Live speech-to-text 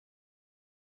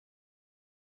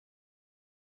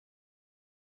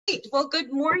Well,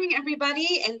 good morning,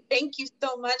 everybody, and thank you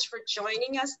so much for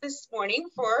joining us this morning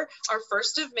for our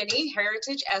first of many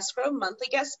Heritage Escrow monthly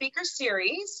guest speaker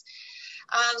series.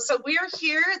 So we are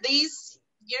here.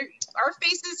 Our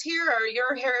faces here are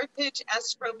your Heritage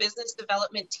Escrow business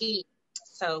development team.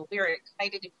 So we're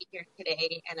excited to be here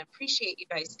today and appreciate you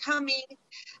guys coming.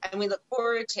 And we look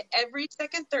forward to every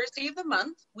second Thursday of the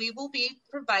month. We will be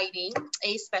providing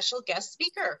a special guest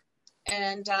speaker.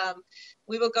 And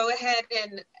we will go ahead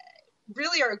and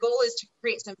really our goal is to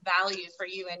create some value for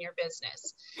you and your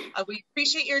business. We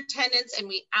appreciate your attendance and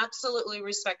we absolutely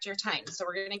respect your time. So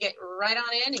we're going to get right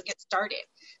on in and get started.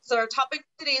 So our topic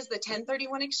today is the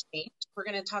 1031 exchange. We're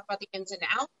going to talk about the ins and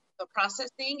outs, the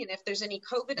processing, and if there's any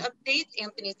COVID updates,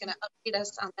 Anthony's going to update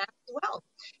us on that as well.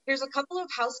 Here's a couple of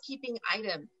housekeeping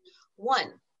items.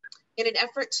 One, in an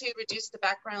effort to reduce the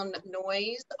background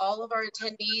noise, all of our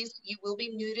attendees, you will be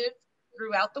muted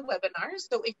throughout the webinar.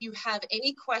 So if you have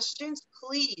any questions,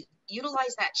 please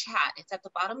utilize that chat. It's at the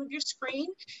bottom of your screen.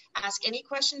 Ask any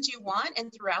questions you want, and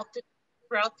throughout the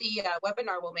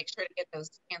webinar, we'll make sure to get those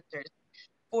answers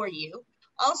for you.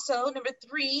 Also, number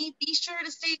 3, be sure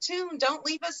to stay tuned. Don't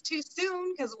leave us too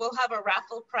soon because we'll have a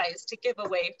raffle prize to give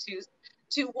away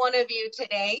to one of you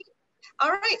today. All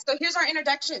right, so here's our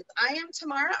introductions. I am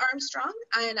Tamara Armstrong,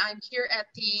 and I'm here at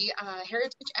the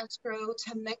Heritage Escrow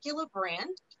Temecula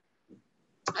branch.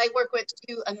 I work with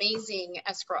 2 amazing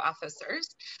escrow officers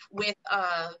with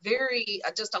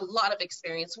just a lot of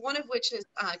experience, one of which is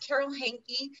Carol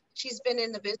Hankey. She's been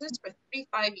in the business for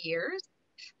 35 years.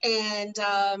 And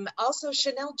also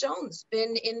Chanel Jones,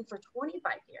 been in for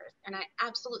 25 years. And I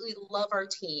absolutely love our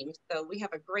team. So we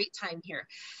have a great time here.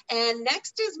 And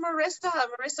next is Marissa.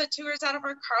 Marissa tours out of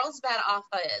our Carlsbad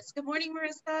office. Good morning,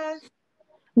 Marissa.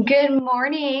 Good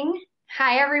morning.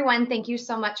 Hi, everyone. Thank you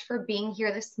so much for being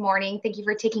here this morning. Thank you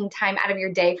for taking time out of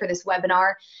your day for this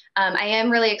webinar. I am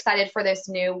really excited for this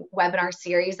new webinar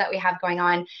series that we have going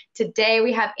on. Today,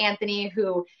 we have Anthony,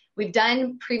 who we've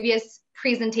done previous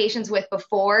presentations with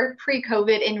before,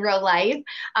 pre-COVID in real life.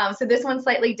 So this one's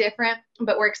slightly different,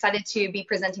 but we're excited to be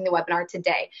presenting the webinar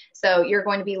today. So you're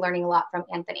going to be learning a lot from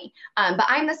Anthony. But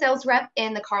I'm the sales rep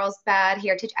in the Carlsbad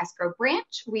Heritage Escrow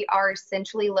branch. We are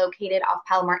centrally located off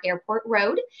Palomar Airport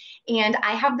Road. And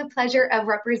I have the pleasure of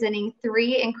representing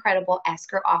 3 incredible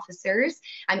escrow officers.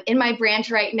 I'm in my branch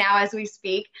right now as we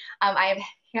speak. I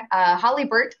have Holly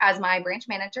Burt as my branch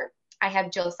manager. I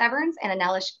have Jill Severns and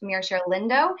Anela Mirashir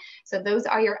Lindo. So those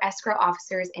are your escrow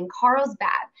officers in Carlsbad.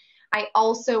 I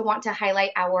also want to highlight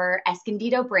our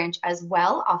Escondido branch as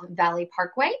well off of Valley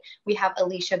Parkway. We have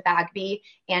Alicia Bagby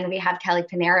and we have Kelly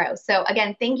Pinero. So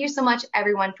again, thank you so much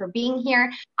everyone for being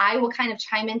here. I will kind of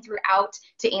chime in throughout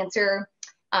to answer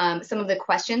some of the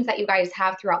questions that you guys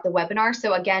have throughout the webinar.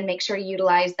 So again, make sure you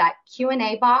utilize that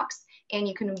Q&A box and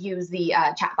you can use the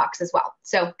chat box as well.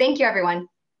 So thank you everyone.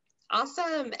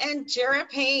 Awesome. And Jara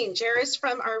Payne. Jara's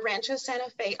from our Rancho Santa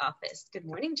Fe office. Good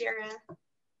morning, Jara.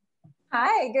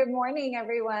 Hi, good morning,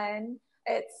 everyone.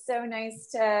 It's so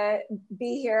nice to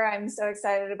be here. I'm so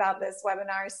excited about this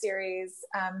webinar series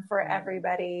for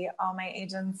everybody. All my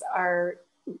agents are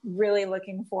really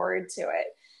looking forward to it.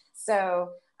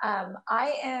 So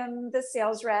I am the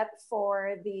sales rep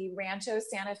for the Rancho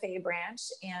Santa Fe branch,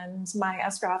 and my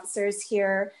escrow officers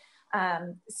here.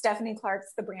 Stephanie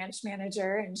Clark's the branch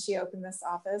manager, and she opened this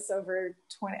office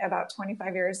about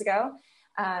 25 years ago.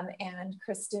 And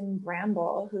Kristen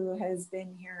Bramble, who has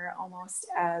been here almost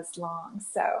as long.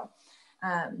 So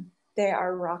they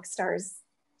are rock stars.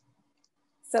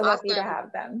 So awesome. Lucky to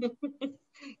have them.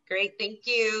 Great, thank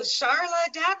you.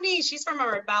 Charla Dabney, she's from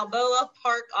our Balboa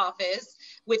Park office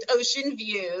with ocean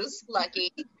views.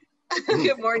 Lucky.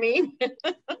 Good morning.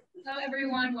 Hello,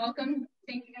 everyone. Welcome.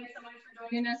 Thank you guys so much for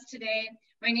joining us today.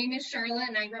 My name is Charlotte,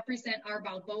 and I represent our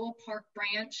Balboa Park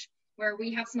branch, where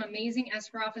we have some amazing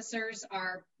escrow officers.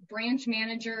 Our branch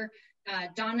manager,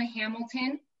 Donna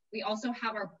Hamilton. We also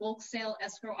have our bulk sale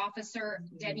escrow officer,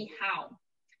 Debbie Howe.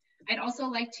 I'd also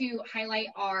like to highlight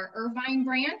our Irvine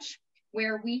branch,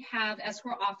 where we have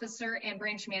escrow officer and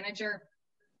branch manager,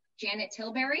 Janet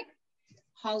Tilbury,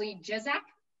 Holly Jezak,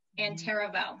 and Tara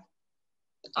Bell.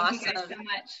 Awesome. Thank you guys so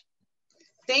much.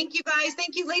 Thank you guys.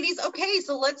 Thank you, ladies. Okay,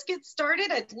 so let's get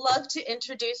started. I'd love to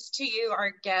introduce to you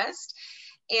our guest,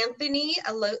 Anthony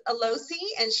Alosi,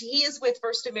 and he is with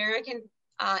First American,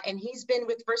 and he's been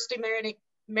with First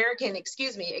American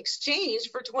Exchange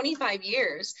for 25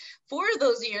 years. 4 of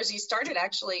those years he started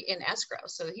actually in escrow,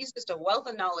 so he's just a wealth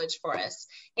of knowledge for us.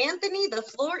 Anthony, the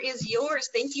floor is yours.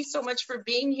 Thank you so much for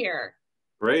being here.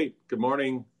 Great. Good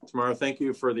morning, Tamara. Thank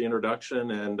you for the introduction,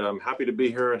 and I'm happy to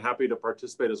be here and happy to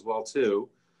participate as well too.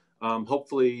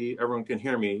 Hopefully everyone can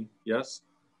hear me. Yes?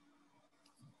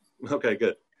 Okay,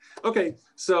 good. Okay,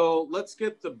 so let's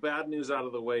get the bad news out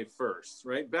of the way first,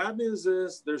 right? Bad news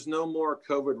is there's no more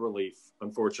COVID relief,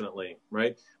 unfortunately,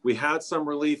 right? We had some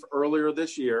relief earlier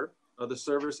this year. The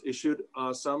service issued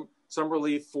some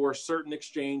relief for certain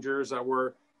exchangers that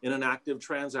were in an active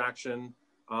transaction,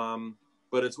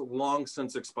 but it's long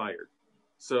since expired.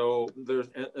 So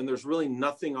there's really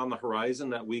nothing on the horizon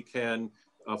that we can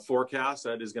forecast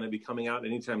that is going to be coming out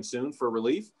anytime soon for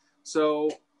relief.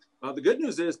 So the good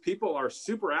news is people are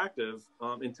super active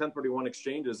in 1031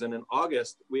 exchanges. And in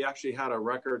August, we actually had a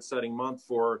record-setting month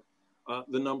for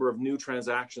the number of new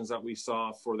transactions that we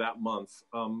saw for that month,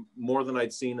 more than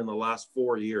I'd seen in the last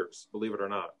 4 years, believe it or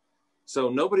not. So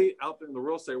nobody out there in the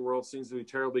real estate world seems to be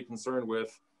terribly concerned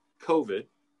with COVID,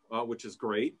 which is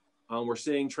great. We're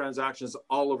seeing transactions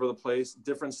all over the place,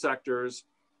 different sectors.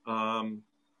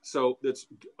 So it's,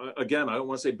 again, I don't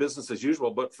want to say business as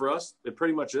usual, but for us, it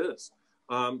pretty much is.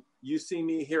 You see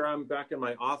me here, I'm back in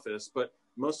my office, but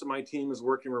most of my team is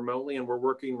working remotely, and we're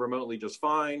working remotely just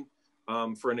fine.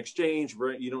 For an exchange,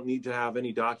 you don't need to have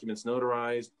any documents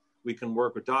notarized. We can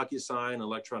work with DocuSign,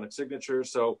 electronic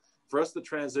signatures. So for us, the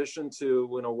transition to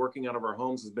working out of our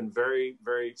homes has been very,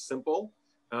 very simple.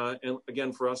 And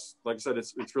again, for us, like I said,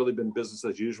 it's really been business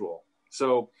as usual.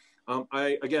 So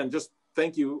I, again, just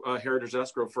thank you, Heritage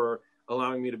Escrow, for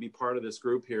allowing me to be part of this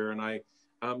group here. And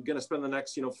I'm going to spend the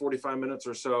next 45 minutes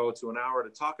or so to an hour to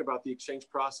talk about the exchange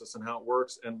process and how it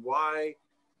works and why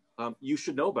you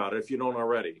should know about it if you don't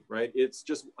already, right? It's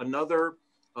just another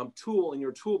tool in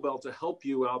your tool belt to help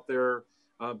you out there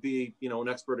be an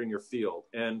expert in your field.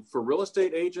 And for real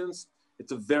estate agents,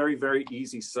 it's a very, very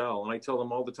easy sell. And I tell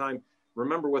them all the time,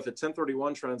 remember, with a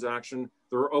 1031 transaction,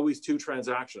 there are always two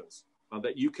transactions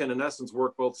that you can, in essence,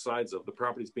 work both sides of. The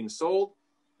property's being sold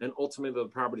and ultimately the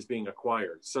property's being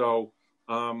acquired. So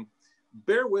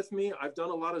bear with me. I've done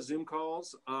a lot of Zoom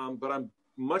calls, but I'm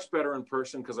much better in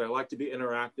person because I like to be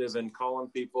interactive and call on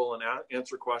people and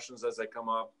answer questions as they come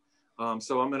up.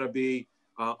 So I'm going to be,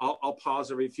 I'll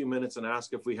pause every few minutes and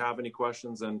ask if we have any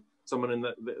questions, and someone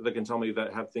that can tell me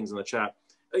that have things in the chat.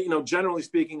 Generally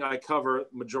speaking, I cover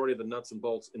the majority of the nuts and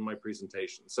bolts in my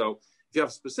presentation. So if you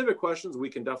have specific questions, we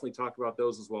can definitely talk about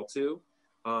those as well too.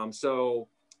 So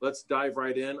let's dive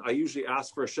right in. I usually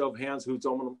ask for a show of hands who's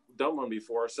done one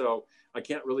before, so I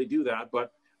can't really do that.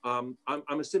 But I'm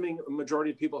assuming a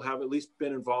majority of people have at least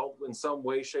been involved in some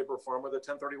way, shape, or form with a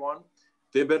 1031.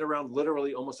 They've been around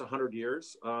literally almost 100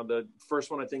 years. The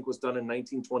first one, I think, was done in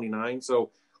 1929.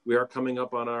 So we are coming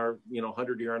up on our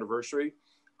 100-year anniversary.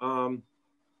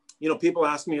 People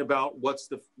ask me about what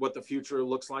the future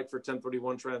looks like for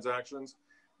 1031 transactions.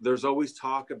 There's always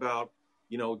talk about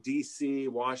DC,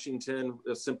 Washington,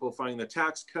 simplifying the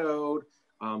tax code,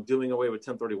 doing away with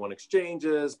 1031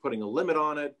 exchanges, putting a limit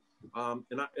on it.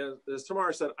 As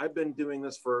Tamara said, I've been doing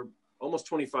this for almost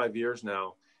 25 years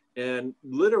now. And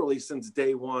literally since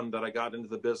day one that I got into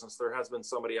the business, there has been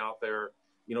somebody out there,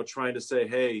 trying to say,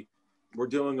 hey, we're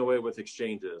doing away with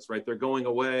exchanges, right? They're going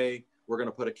away. We're going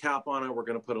to put a cap on it. We're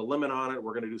going to put a limit on it.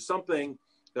 We're going to do something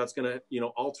that's going to,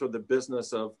 alter the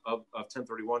business of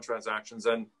 1031 transactions.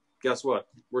 And guess what?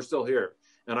 We're still here.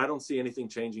 And I don't see anything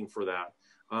changing for that.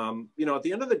 At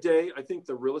the end of the day, I think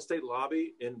the real estate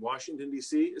lobby in Washington,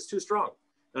 D.C. is too strong.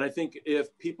 And I think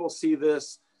if people see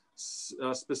this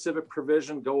specific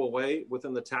provision go away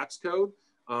within the tax code,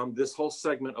 this whole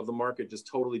segment of the market just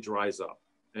totally dries up.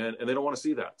 And they don't want to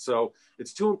see that. So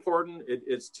it's too important.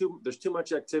 There's too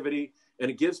much activity,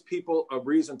 and it gives people a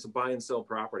reason to buy and sell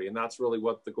property. And that's really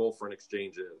what the goal for an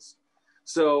exchange is.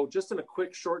 So just in a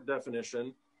quick, short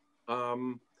definition, a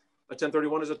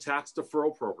 1031 is a tax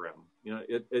deferral program.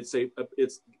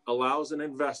 It allows an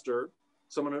investor,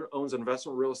 someone who owns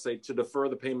investment real estate, to defer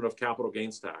the payment of capital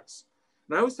gains tax.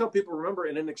 And I always tell people, remember,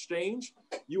 in an exchange,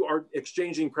 you are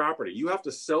exchanging property. You have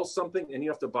to sell something and you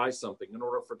have to buy something in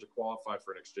order for it to qualify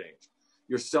for an exchange.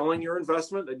 You're selling your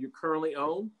investment that you currently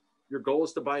own. Your goal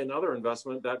is to buy another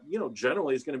investment that,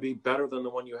 generally is going to be better than the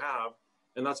one you have.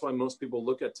 And that's why most people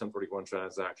look at 1031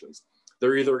 transactions.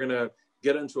 They're either going to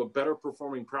get into a better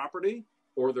performing property,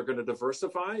 or they're going to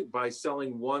diversify by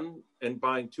selling one and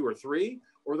buying two or three,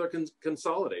 or they're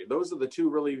consolidate. Those are the two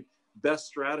really best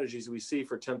strategies we see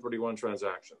for 1031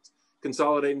 transactions.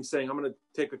 Consolidating, saying, I'm going to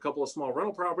take a couple of small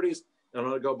rental properties and I'm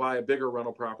going to go buy a bigger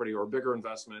rental property or a bigger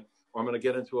investment, or I'm going to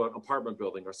get into an apartment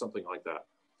building or something like that.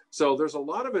 So there's a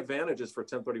lot of advantages for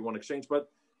 1031 exchange,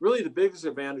 but really the biggest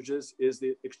advantages is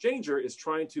the exchanger is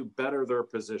trying to better their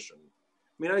position.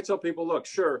 I mean, I tell people, look,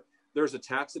 sure, there's a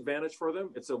tax advantage for them.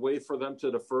 It's a way for them to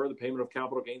defer the payment of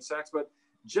capital gains tax, but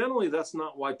generally that's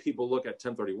not why people look at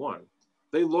 1031.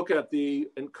 They look at the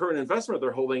current investment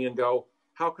they're holding and go,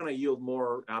 how can I yield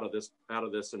more out of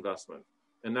this investment?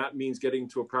 And that means getting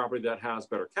to a property that has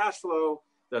better cash flow,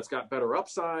 that's got better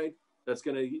upside, that's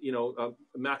going to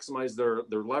maximize their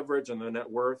leverage and their net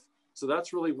worth. So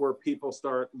that's really where people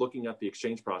start looking at the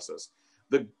exchange process.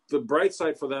 The bright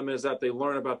side for them is that they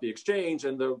learn about the exchange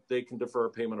and they can defer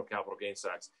payment of capital gains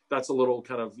tax. That's a little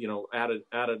kind of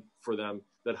added for them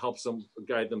that helps them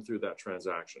guide them through that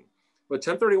transaction. But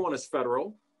 1031 is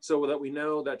federal, so that we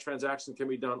know that transactions can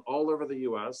be done all over the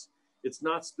U.S. It's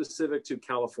not specific to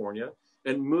California,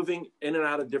 and moving in and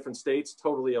out of different states,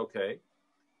 totally okay.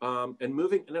 And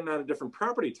moving in and out of different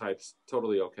property types,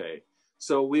 totally okay.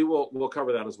 So we'll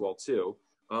cover that as well too.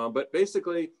 But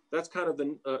basically, that's kind of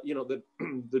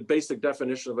the basic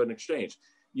definition of an exchange.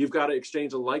 You've got to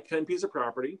exchange a like-kind piece of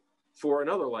property for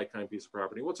another like-kind piece of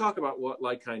property. We'll talk about what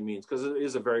like-kind means because it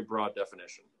is a very broad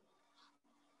definition.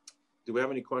 Do we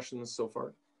have any questions so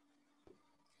far?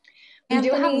 We do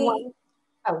have one.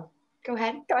 Oh, go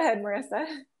ahead. Go ahead, Marissa.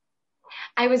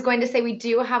 I was going to say we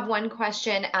do have one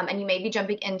question, and you may be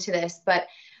jumping into this, but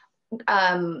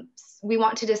we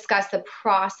want to discuss the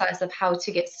process of how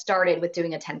to get started with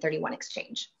doing a 1031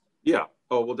 exchange. Yeah.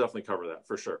 Oh, we'll definitely cover that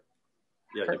for sure.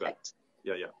 Yeah, Perfect.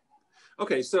 You bet. Yeah.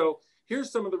 Okay. So here's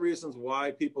some of the reasons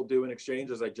why people do an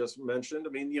exchange, as I just mentioned.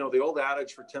 I mean, the old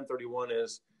adage for 1031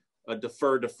 is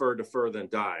defer, defer, defer, then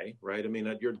die, right? I mean,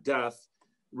 at your death,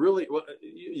 really, well,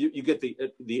 you get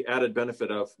the added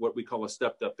benefit of what we call a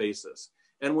stepped-up basis.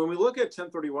 And when we look at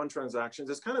 1031 transactions,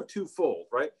 it's kind of twofold,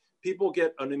 right? People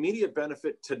get an immediate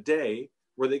benefit today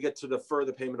where they get to defer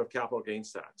the payment of capital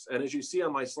gains tax. And as you see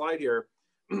on my slide here,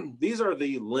 these are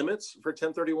the limits for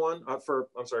 1031, for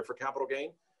capital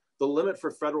gain. The limit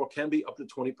for federal can be up to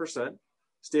 20%.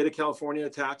 State of California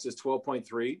tax is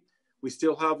 12.3. We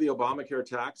still have the Obamacare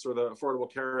tax or the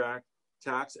Affordable Care Act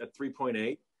tax at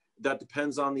 3.8. That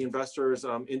depends on the investor's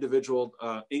individual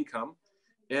income.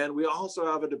 And we also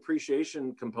have a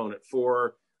depreciation component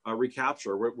for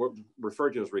recapture, what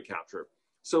referred to as recapture.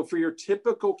 So for your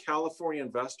typical California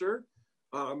investor,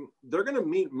 they're going to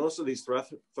meet most of these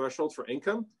thresholds for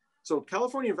income. So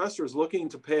California investors looking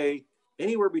to pay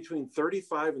anywhere between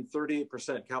 35 and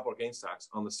 38% capital gains tax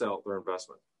on the sale of their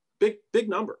investment. Big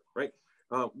number, right?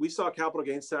 We saw capital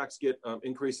gains tax get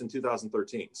increased in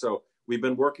 2013. So we've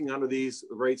been working under these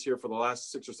rates here for the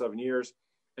last 6 or 7 years.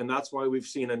 And that's why we've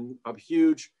seen a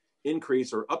huge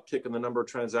increase or uptick in the number of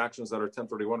transactions that are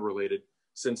 1031 related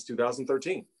since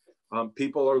 2013.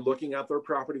 People are looking at their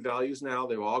property values now.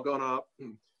 They've all gone up.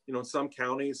 In some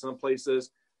counties, some places,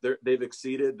 they've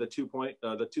exceeded the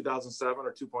 2007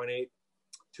 or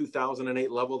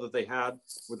 2008 level that they had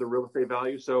with the real estate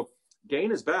value. So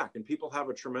gain is back, and people have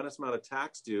a tremendous amount of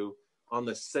tax due on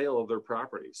the sale of their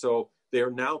property. So they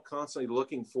are now constantly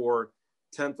looking for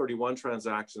 1031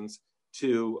 transactions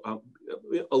to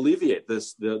alleviate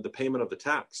the payment of the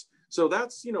tax. So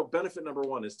that's, benefit number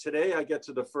one is today I get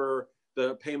to defer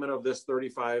the payment of this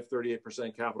 35,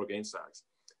 38% capital gains tax.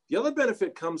 The other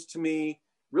benefit comes to my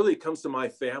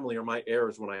family or my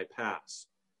heirs when I pass.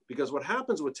 Because what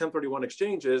happens with 1031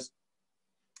 exchange is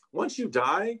once you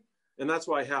die, and that's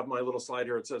why I have my little slide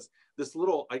here. It says this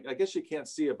little, I guess you can't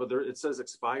see it, but it says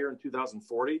expire in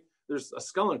 2040. There's a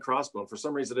skull and crossbone. For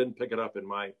some reason, I didn't pick it up in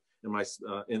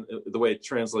the way it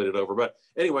translated over. But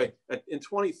anyway, in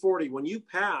 2040, when you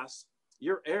pass,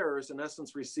 your heirs in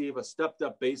essence receive a stepped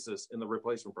up basis in the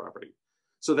replacement property.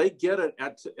 So they get it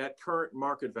at current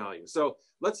market value. So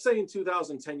let's say in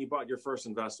 2010, you bought your first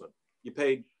investment. You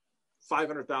paid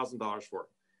 $500,000 for it.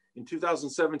 In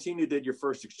 2017, you did your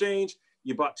first exchange.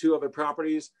 You bought 2 other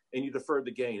properties and you deferred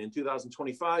the gain. In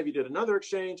 2025, you did another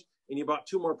exchange and you bought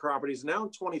 2 more properties. Now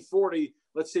in 2040,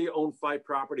 let's say you own 5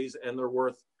 properties and they're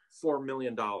worth $4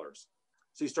 million.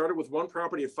 So you started with 1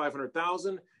 property at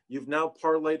 $500,000. You've now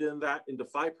parlayed into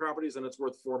 5 properties and it's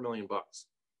worth $4 million.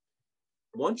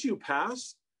 Once you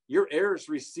pass, your heirs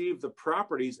receive the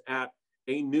properties at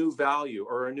a new value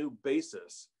or a new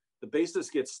basis. The basis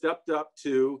gets stepped up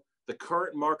to the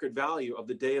current market value of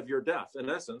the day of your death. In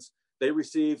essence, they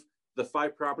receive the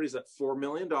 5 properties at $4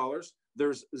 million.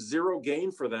 There's 0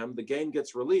 gain for them. The gain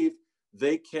gets relieved.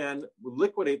 They can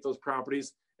liquidate those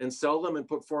properties and sell them and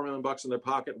put $4 million in their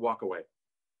pocket, walk away.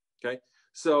 Okay.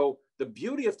 So the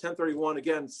beauty of 1031,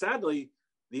 again, sadly,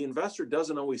 the investor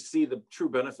doesn't always see the true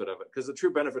benefit of it because the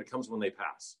true benefit comes when they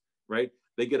pass, right?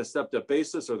 They get a stepped up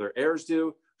basis or their heirs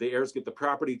do. The heirs get the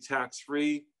property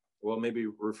tax-free. Well, maybe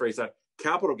rephrase that,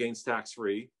 capital gains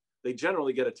tax-free. They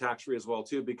generally get a tax-free as well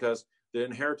too because the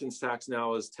inheritance tax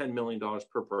now is $10 million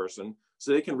per person.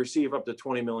 So they can receive up to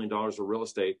 $20 million of real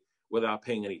estate without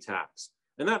paying any tax.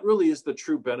 And that really is the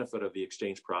true benefit of the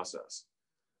exchange process.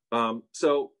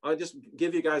 So I'll just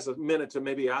give you guys a minute to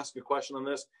maybe ask a question on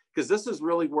this, because this is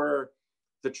really where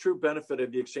the true benefit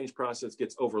of the exchange process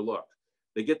gets overlooked.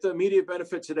 They get the immediate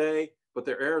benefit today, but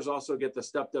their heirs also get the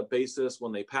stepped up basis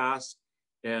when they pass.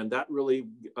 And that really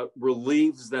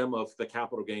relieves them of the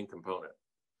capital gain component.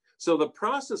 So the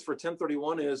process for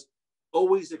 1031 is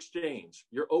always exchange.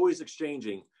 You're always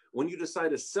exchanging. When you decide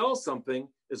to sell something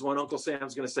is when Uncle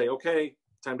Sam's going to say, okay,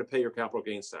 time to pay your capital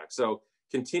gains tax. So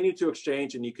continue to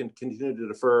exchange, and you can continue to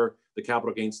defer the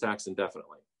capital gains tax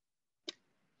indefinitely.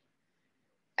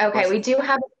 Okay, Question? we do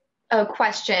have a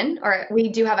question, or we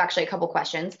do have actually a couple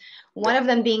questions. One of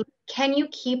them being, can you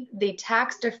keep the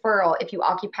tax deferral if you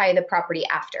occupy the property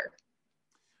after?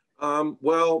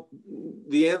 Well,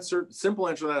 the simple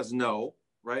answer to that is no,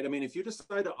 right? I mean, if you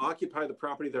decide to occupy the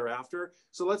property thereafter,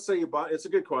 so let's say it's a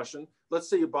good question. Let's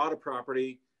say you bought a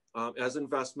property as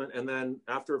investment, and then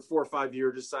after 4 or 5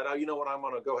 years, decide, oh, you know what, I'm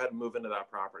going to go ahead and move into that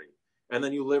property. And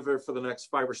then you live there for the next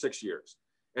 5 or 6 years.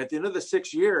 At the end of the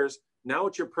 6 years, now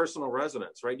it's your personal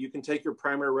residence, right? You can take your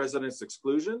primary residence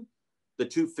exclusion, the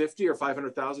 250 or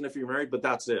 500,000 if you're married, but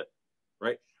that's it,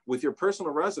 right? With your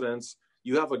personal residence,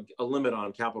 you have a limit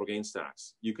on capital gains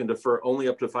tax. You can defer only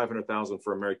up to 500,000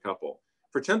 for a married couple.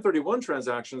 For 1031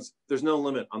 transactions, there's no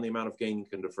limit on the amount of gain you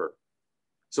can defer.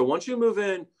 So once you move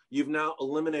in, you've now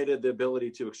eliminated the ability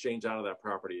to exchange out of that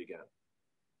property again.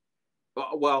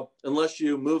 Well, unless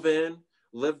you move in,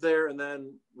 live there, and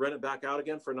then rent it back out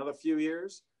again for another few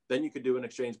years, then you could do an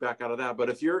exchange back out of that. But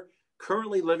if you're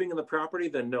currently living in the property,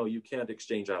 then no, you can't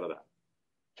exchange out of that.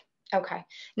 Okay.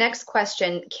 Next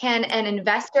question. Can an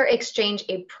investor exchange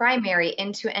a primary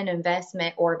into an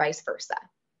investment or vice versa?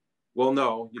 Well,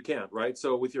 no, you can't, right?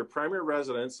 So with your primary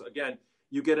residence, again,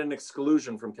 you get an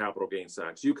exclusion from capital gains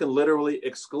tax. You can literally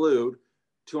exclude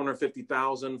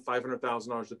 $250,000,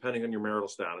 $500,000, depending on your marital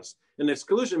status. And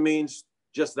exclusion means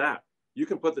just that. You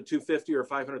can put the $250,000 or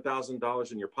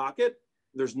 $500,000 in your pocket.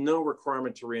 There's no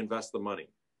requirement to reinvest the money.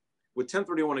 With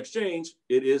 1031 exchange,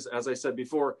 it is, as I said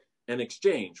before, an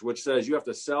exchange, which says you have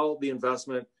to sell the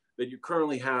investment that you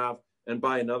currently have and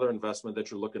buy another investment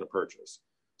that you're looking to purchase.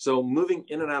 So moving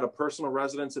in and out of personal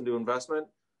residence into investment,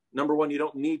 number one, you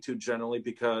don't need to generally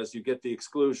because you get the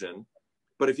exclusion.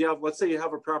 But if you have, let's say you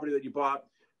have a property that you bought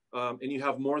and you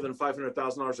have more than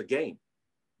 $500,000 of gain,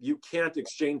 you can't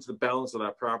exchange the balance of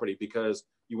that property because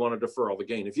you want to defer all the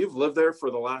gain. If you've lived there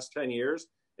for the last 10 years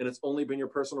and it's only been your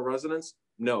personal residence,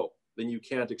 no, then you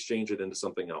can't exchange it into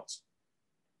something else.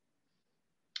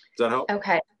 Does that help?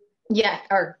 Okay. Yeah,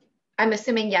 or I'm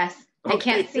assuming yes. Okay, I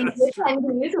can't see yes, the true.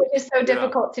 attendees, which is so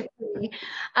difficult to see.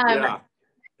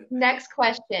 Next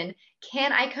question.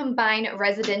 Can I combine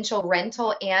residential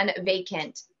rental and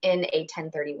vacant in a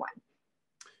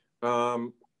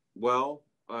 1031? Well,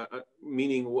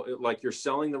 meaning like you're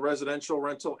selling the residential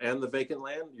rental and the vacant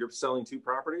land? You're selling two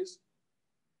properties?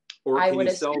 Or can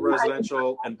you sell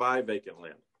residential and buy vacant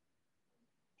land?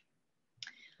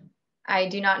 I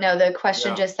do not know. The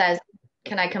question just says,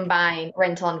 can I combine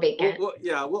rental and vacant?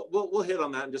 We'll hit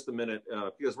on that in just a minute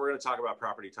because we're going to talk about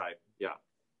property type. Yeah.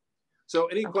 So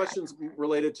any questions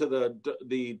related to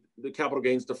the capital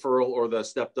gains deferral or the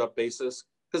stepped up basis?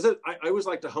 Because I always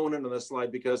like to hone in on this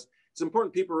slide because it's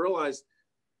important people realize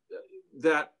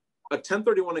that a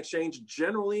 1031 exchange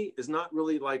generally is not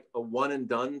really like a one and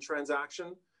done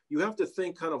transaction. You have to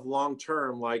think kind of long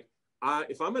term, like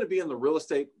if I'm going to be in the real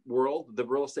estate world, the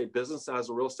real estate business as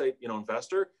a real estate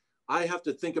investor, I have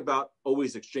to think about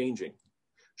always exchanging.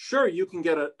 Sure, you can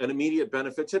get an immediate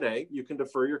benefit today. You can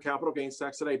defer your capital gains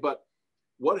tax today, but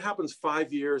what happens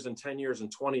 5 years and 10 years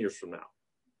and 20 years from now,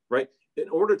 right? In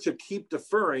order to keep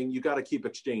deferring, you got to keep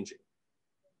exchanging.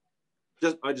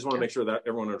 I just want to make sure that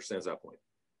everyone understands that point.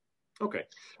 Okay,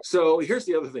 so here's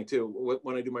the other thing too.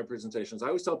 When I do my presentations, I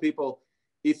always tell people,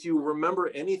 if you remember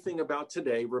anything about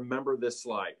today, remember this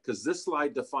slide, because this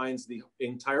slide defines the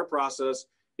entire process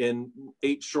in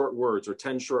 8 short words or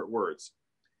 10 short words.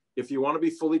 If you want to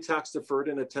be fully tax deferred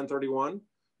in a 1031,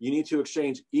 you need to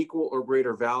exchange equal or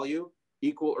greater value,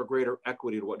 equal or greater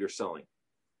equity to what you're selling.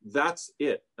 That's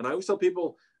it. And I always tell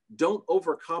people, don't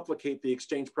overcomplicate the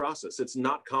exchange process. It's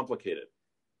not complicated.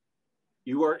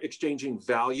 You are exchanging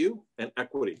value and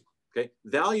equity. Okay.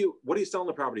 Value, what are you selling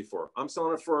the property for? I'm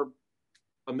selling it for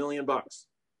 $1 million.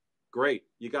 Great.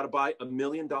 You got to buy $1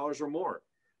 million or more.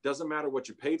 Doesn't matter what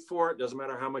you paid for it. Doesn't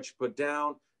matter how much you put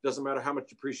down. Doesn't matter how much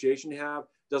depreciation you have.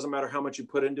 Doesn't matter how much you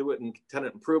put into it in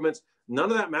tenant improvements. None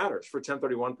of that matters for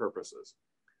 1031 purposes.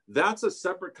 That's a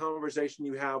separate conversation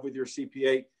you have with your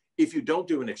CPA if you don't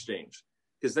do an exchange,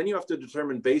 because then you have to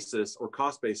determine basis or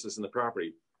cost basis in the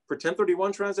property. For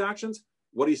 1031 transactions,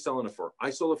 what are you selling it for? I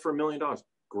sold it for $1 million.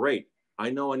 Great. I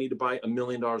know I need to buy $1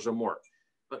 million or more.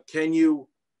 Can you,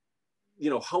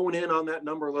 hone in on that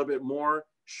number a little bit more?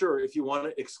 Sure. If you want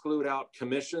to exclude out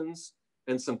commissions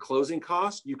and some closing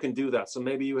costs, you can do that. So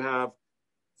maybe you have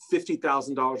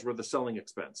 $50,000 worth of selling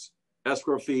expense,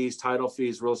 escrow fees, title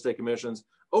fees, real estate commissions.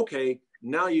 Okay,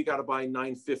 now you got to buy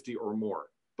 $950 or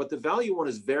more. But the value one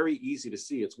is very easy to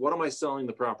see. It's what am I selling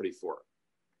the property for?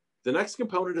 The next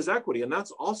component is equity, and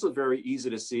that's also very easy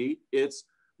to see. It's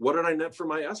what did I net for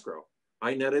my escrow?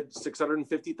 I netted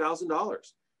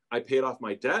 $650,000. I paid off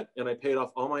my debt and I paid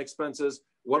off all my expenses.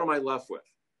 What am I left with?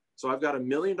 So I've got $1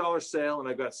 million sale and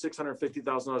I've got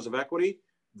 $650,000 of equity.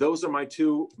 Those are my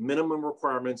two minimum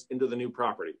requirements into the new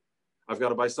property. I've got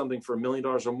to buy something for $1 million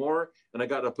or more, and I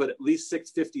got to put at least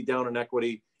 $650,000 down in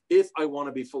equity if I want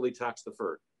to be fully tax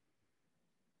deferred.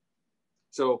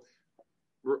 So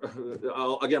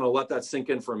I'll let that sink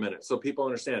in for a minute so people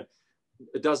understand.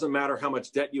 It doesn't matter how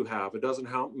much debt you have. It doesn't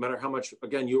matter how much,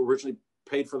 again, you originally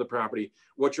paid for the property,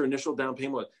 what your initial down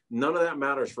payment was. None of that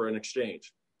matters for an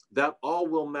exchange. That all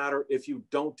will matter if you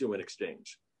don't do an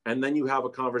exchange. And then you have a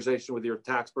conversation with your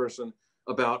tax person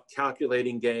about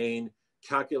calculating gain,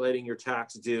 calculating your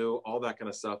tax due, all that kind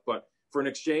of stuff. But for an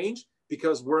exchange,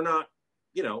 because we're not,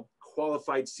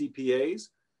 qualified CPAs,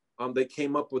 they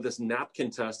came up with this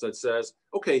napkin test that says,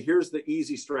 okay, here's the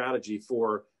easy strategy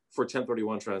for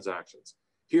 1031 transactions.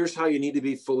 Here's how you need to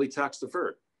be fully tax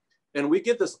deferred. And we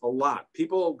get this a lot.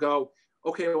 People go,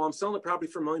 okay, well, I'm selling the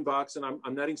property for $1 million and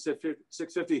I'm netting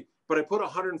 $650, but I put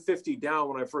 $150 down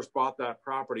when I first bought that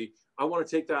property. I want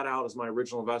to take that out as my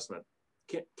original investment.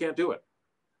 Can't do it.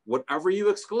 Whatever you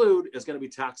exclude is going to be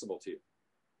taxable to you,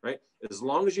 right? As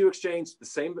long as you exchange the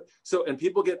same. So, and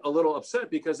people get a little upset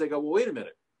because they go, well, wait a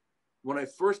minute. When I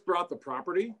first bought the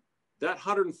property, that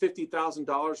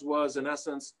 $150,000 was in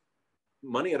essence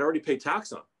money I'd already paid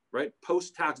tax on, right?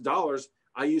 Post-tax dollars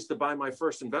I used to buy my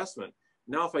first investment.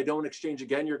 Now, if I don't exchange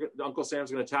again, Uncle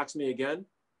Sam's going to tax me again?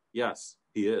 Yes,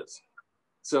 he is.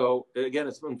 So again,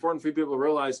 it's important for people to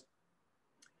realize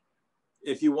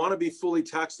if you want to be fully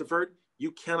tax deferred, you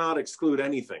cannot exclude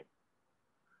anything.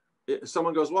 If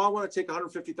someone goes, well, I want to take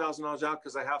 $150,000 out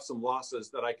because I have some losses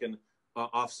that I can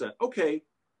offset. Okay,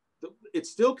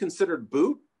 it's still considered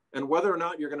boot, and whether or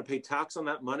not you're going to pay tax on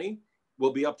that money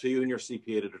will be up to you and your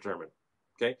CPA to determine.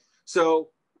 Okay, so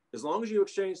as long as you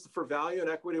exchange for value and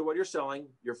equity of what you're selling,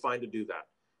 you're fine to do that.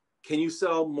 Can you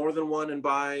sell more than one and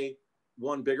buy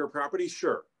one bigger property?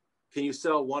 Sure. Can you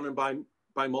sell one and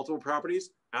buy multiple properties?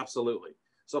 Absolutely.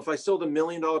 So if I sold $1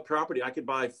 million property, I could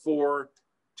buy 4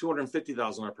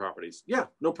 $250,000 properties. Yeah,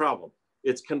 no problem.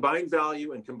 It's combined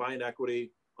value and combined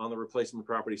equity on the replacement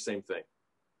property, same thing.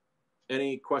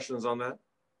 Any questions on that?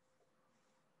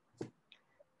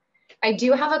 I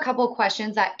do have a couple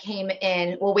questions that came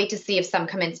in. We'll wait to see if some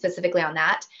come in specifically on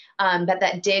that, but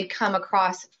that did come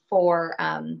across for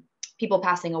people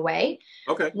passing away.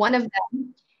 Okay. One of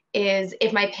them is,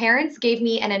 if my parents gave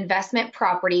me an investment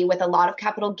property with a lot of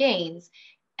capital gains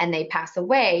and they pass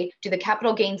away, do the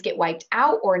capital gains get wiped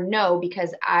out or no,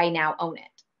 because I now own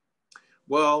it?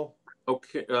 Well,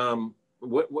 okay.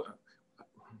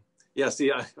 Yeah,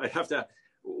 see, I have to,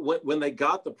 when they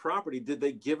got the property, did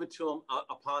they give it to him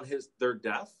upon their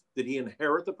death? Did he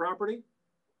inherit the property?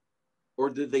 Or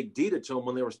did they deed it to him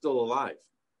when they were still alive?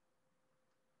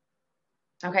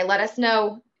 Okay, let us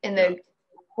know in the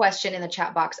question in the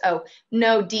chat box. Oh,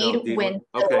 no, deed when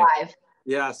still alive.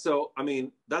 Yeah, so I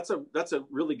mean, that's a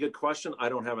really good question. I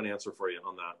don't have an answer for you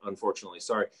on that, unfortunately.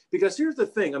 Sorry. Because here's the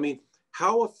thing. I mean,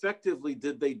 how effectively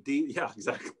did they deed? Yeah,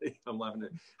 exactly. I'm laughing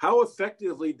at it. How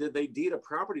effectively did they deed a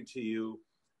property to you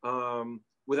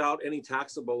without any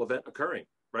taxable event occurring,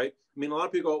 right? I mean, a lot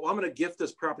of people go, well, I'm going to gift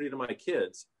this property to my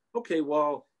kids. Okay,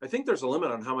 well, I think there's a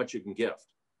limit on how much you can gift.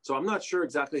 So I'm not sure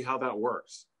exactly how that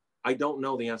works. I don't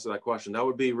know the answer to that question. That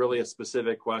would be really a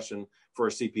specific question for a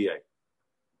CPA.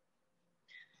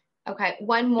 Okay,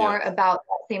 one more about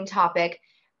that same topic.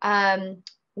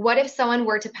 What if someone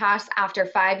were to pass after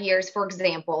 5 years, for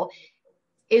example?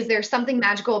 Is there something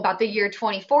magical about the year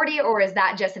 2040, or is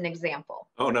that just an example?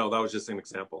 Oh, no, that was just an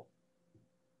example.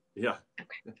 Yeah.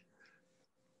 Okay.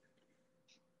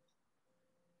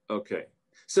 Okay.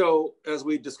 So as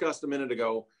we discussed a minute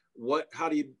ago, how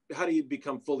do you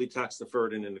become fully tax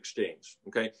deferred in an exchange?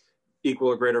 Okay. Equal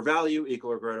or greater value,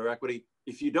 equal or greater equity.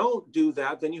 If you don't do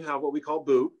that, then you have what we call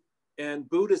boot. And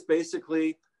boot is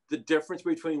basically the difference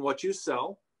between what you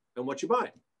sell and what you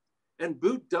buy. And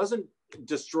boot doesn't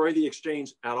destroy the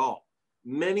exchange at all.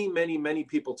 Many, many, many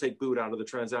people take boot out of the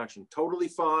transaction. Totally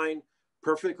fine,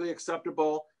 perfectly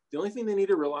acceptable. The only thing they need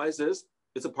to realize is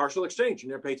It's a partial exchange. You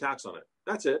never pay tax on it.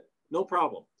 That's it. No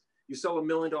problem. You sell $1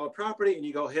 million property and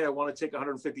you go, hey, I want to take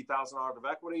 $150,000 of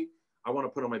equity. I want to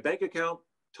put on my bank account.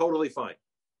 Totally fine.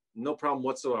 No problem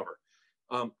whatsoever.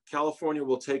 California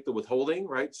will take the withholding,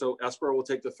 right? So escrow will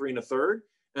take the 3 1/3,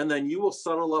 and then you will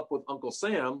settle up with Uncle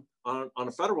Sam on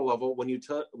a federal level when you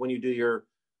do your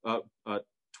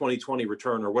 2020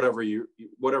 return or whatever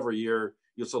year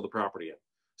you'll sell the property in.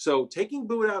 So taking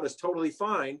boot out is totally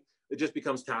fine. It just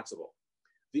becomes taxable.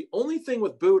 The only thing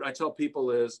with boot I tell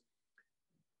people is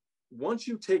once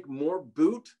you take more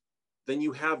boot than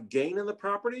you have gain in the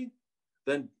property,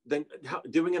 then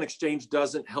doing an exchange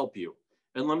doesn't help you.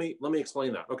 And let me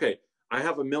explain that. Okay, I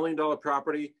have $1 million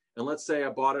property, and let's say I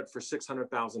bought it for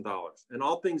 $600,000. And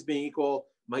all things being equal,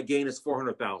 my gain is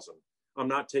 $400,000. I'm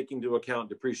not taking into account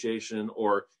depreciation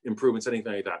or improvements,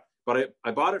 anything like that. But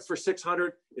I bought it for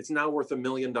 $600,000. It's now worth $1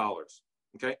 million.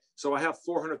 Okay, so I have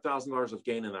 $400,000 of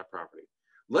gain in that property.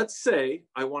 Let's say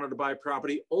I wanted to buy a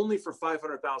property only for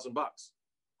 $500,000 bucks.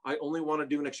 I only want to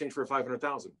do an exchange for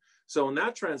 $500,000. So in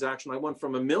that transaction, I went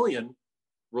from $1 million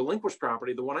relinquished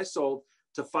property, the one I sold,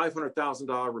 to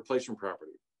 $500,000 replacement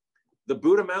property. The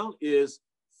boot amount is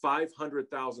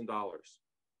 $500,000.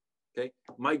 Okay,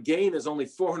 my gain is only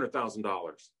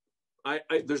 $400,000.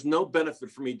 There's no benefit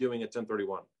for me doing a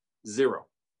 1031, zero,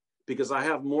 because I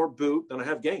have more boot than I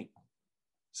have gain.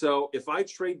 So if I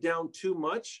trade down too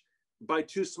much, buy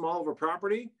too small of a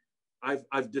property,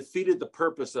 I've defeated the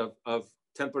purpose of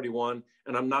 1031,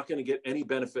 and I'm not going to get any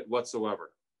benefit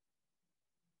whatsoever.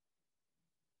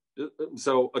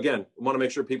 So again, I want to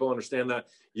make sure people understand that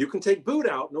you can take boot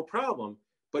out, no problem,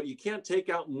 but you can't take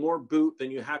out more boot than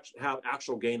you have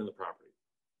actual gain in the property.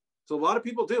 So a lot of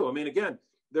people do. I mean, again,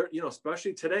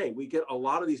 especially today, we get a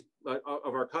lot of these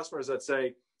of our customers that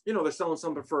say, they're selling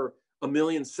something for $1.7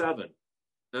 million,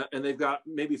 and they've got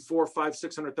maybe $400,000,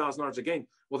 $500,000, $600,000 of gain.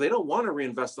 Well, they don't want to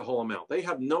reinvest the whole amount. They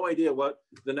have no idea what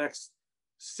the next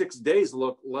 6 days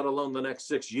look, let alone the next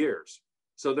 6 years.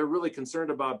 So they're really concerned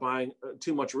about buying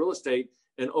too much real estate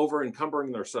and over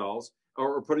encumbering themselves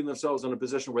or putting themselves in a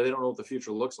position where they don't know what the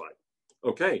future looks like.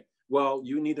 Okay, well,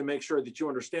 you need to make sure that you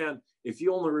understand if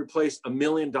you only replace $1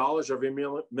 million of your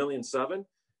 $1.7 million,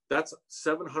 that's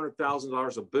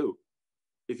 $700,000 of boot.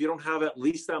 If you don't have at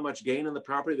least that much gain in the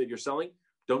property that you're selling,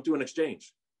 don't do an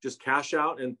exchange. Just cash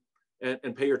out and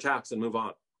pay your tax and move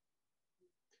on.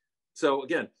 So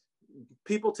again,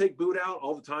 people take boot out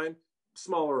all the time,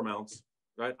 smaller amounts.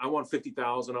 Right? I want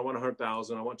 50,000, I want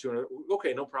 100,000, I want 200.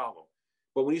 Okay, no problem.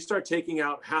 But when you start taking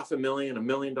out $500,000, $1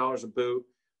 million of boot,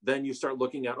 then you start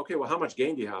looking at, okay, well, how much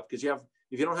gain do you have? Because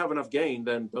if you don't have enough gain,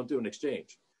 then don't do an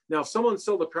exchange. Now, if someone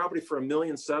sold a property for $1.7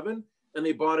 million and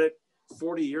they bought it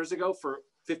 40 years ago for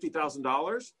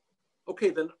 $50,000, okay,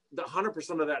 then the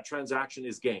 100% of that transaction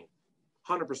is gain,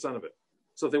 100% of it.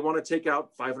 So if they want to take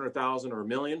out 500,000 or $1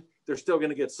 million, they're still going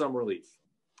to get some relief.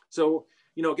 So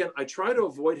again, I try to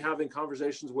avoid having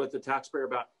conversations with the taxpayer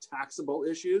about taxable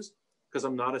issues because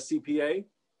I'm not a CPA,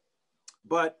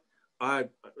 but I've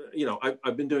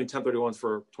been doing 1031s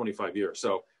for 25 years.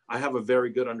 So I have a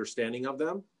very good understanding of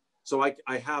them. So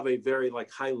I have a very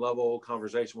high level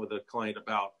conversation with a client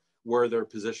about where their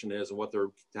position is and what their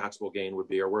taxable gain would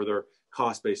be or where their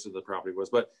cost base of the property was.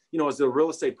 But, as a real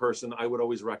estate person, I would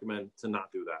always recommend to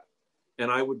not do that.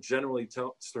 And I would generally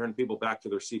turn people back to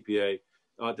their CPA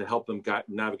to help them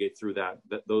navigate through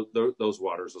those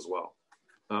waters as well.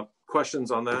 Questions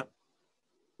on that,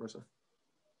 Marissa?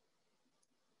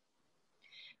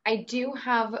 I do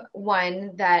have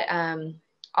one that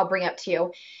I'll bring up to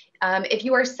you. If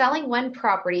you are selling one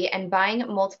property and buying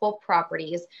multiple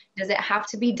properties, does it have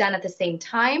to be done at the same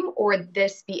time, or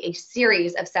this be a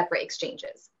series of separate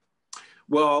exchanges?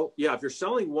 Well, yeah, if you're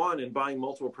selling one and buying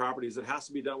multiple properties, it has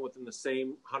to be done within the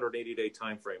same 180-day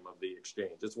time frame of the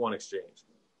exchange. It's one exchange.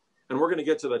 And we're going to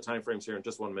get to the time frames here in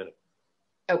just 1 minute.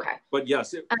 Okay. But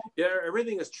yes,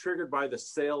 everything is triggered by the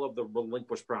sale of the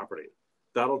relinquished property.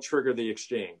 That'll trigger the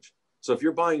exchange. So if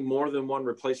you're buying more than one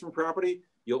replacement property,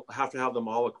 you'll have to have them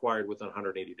all acquired within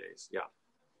 180 days. Yeah.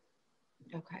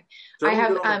 Okay. So I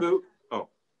have boot?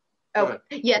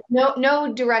 Yes,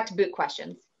 no direct boot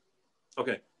questions.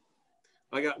 Okay.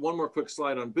 I got one more quick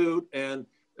slide on boot, and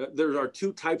there are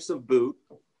 2 types of boot.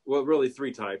 Well, really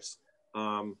 3 types.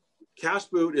 Cash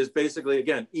boot is basically,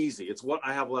 again, easy. It's what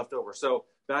I have left over. So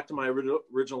back to my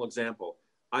original example.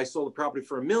 I sold a property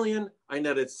for $1 million. I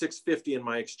netted $650 in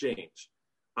my exchange.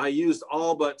 I used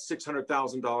all but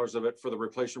 $600,000 of it for the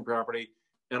replacement property,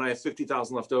 and I have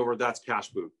 $50,000 left over. That's cash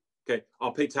boot. Okay,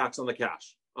 I'll pay tax on the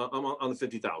cash, on the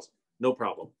 $50,000, no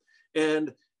problem.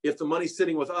 And if the money's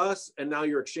sitting with us and now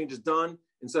your exchange is done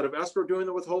Instead of escrow doing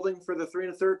the withholding for the 3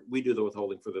 1/3, we do the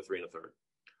withholding for the 3 1/3.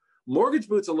 Mortgage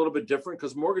boot's a little bit different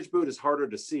because mortgage boot is harder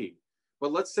to see.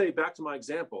 But let's say, back to my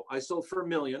example, I sold for $1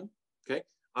 million. Okay,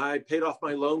 I paid off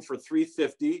my loan for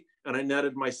 $350 and I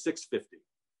netted my $650.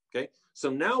 Okay, so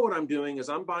now what I'm doing is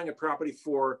I'm buying a property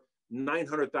for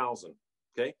 $900,000.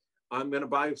 Okay, I'm going to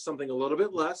buy something a little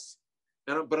bit less,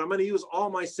 but I'm going to use all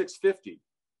my $650.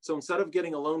 So instead of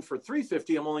getting a loan for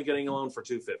 $350, I'm only getting a loan for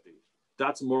 $250.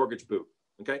 That's mortgage boot.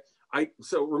 Okay,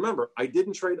 so remember, I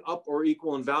didn't trade up or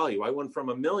equal in value. I went from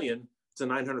 $1 million to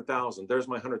 $900,000. There's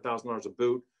my $100,000 of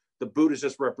boot. The boot is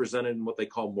just represented in what they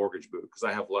call mortgage boot because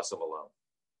I have less of a loan.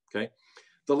 Okay.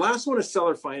 The last one is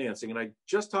seller financing. And I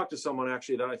just talked to someone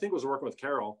actually that I think was working with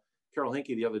Carol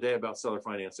Hinkie the other day about seller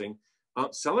financing.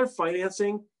 Seller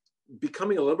financing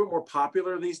becoming a little bit more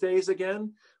popular these days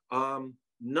again.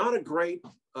 Not a great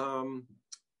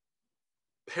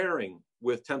pairing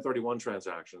with 1031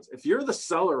 transactions. If you're the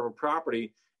seller of a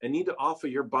property and need to offer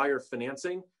your buyer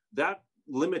financing, that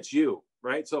limits you,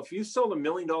 right? So if you sold $1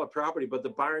 million property, but the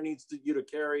buyer needs you to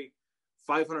carry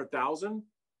 $500,000,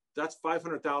 that's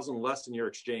 $500,000 less in your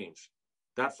exchange.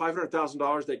 That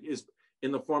 $500,000 that is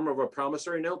in the form of a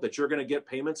promissory note that you're going to get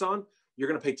payments on, you're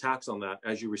going to pay tax on that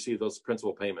as you receive those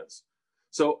principal payments.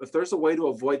 So if there's a way to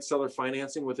avoid seller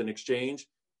financing with an exchange,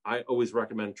 I always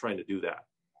recommend trying to do that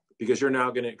because you're now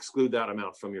going to exclude that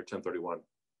amount from your 1031.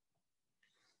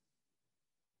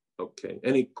 Okay,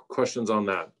 any questions on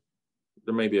that?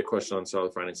 There may be a question on seller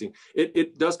financing.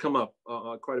 It does come up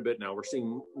quite a bit now. We're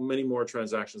seeing many more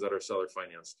transactions that are seller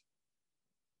financed.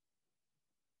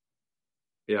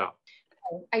 Yeah.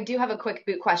 I do have a quick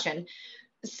boot question.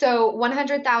 So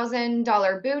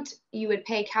 $100,000 boot, you would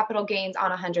pay capital gains on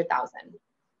 $100,000.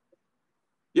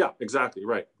 Yeah, exactly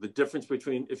right. The difference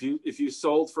between if you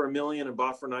sold for $1 million and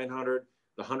bought for 900,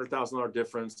 the $100,000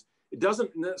 difference. It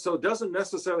doesn't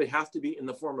necessarily have to be in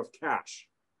the form of cash,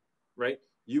 right?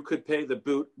 You could pay the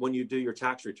boot when you do your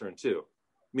tax return too,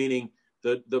 meaning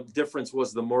the difference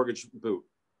was the mortgage boot,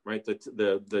 right?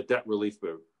 The debt relief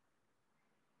boot.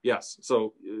 Yes.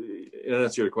 So in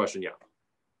answer to your question, yeah.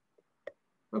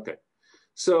 Okay.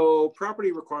 So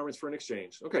property requirements for an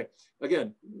exchange. Okay.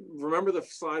 Again, remember the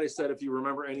slide I said, if you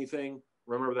remember anything,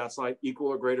 remember that slide, equal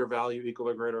or greater value, equal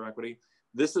or greater equity.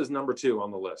 This is number 2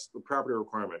 on the list, the property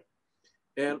requirement.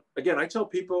 And again, I tell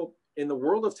people in the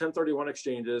world of 1031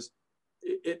 exchanges,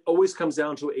 it always comes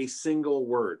down to a single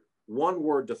word. One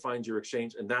word defines your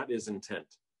exchange, and that is intent.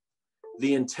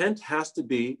 The intent has to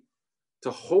be to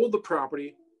hold the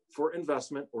property for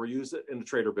investment or use it in a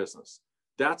trade or business.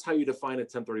 That's how you define a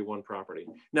 1031 property.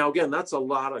 Now, again, that's a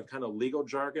lot of kind of legal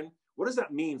jargon. What does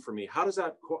that mean for me? How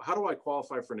do I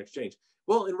qualify for an exchange?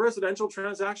 Well, in residential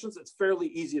transactions, it's fairly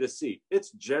easy to see.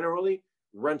 It's generally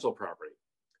rental property.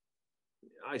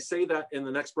 I say that in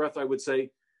the next breath, I would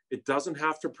say it doesn't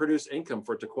have to produce income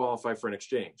for it to qualify for an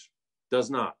exchange.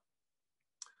 Does not.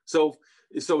 So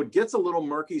it gets a little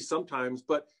murky sometimes,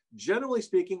 but generally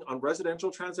speaking, on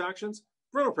residential transactions,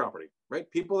 rental property, right?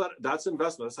 That's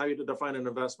investment. That's how you define an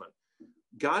investment.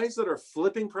 Guys that are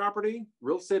flipping property,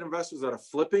 real estate investors that are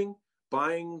flipping,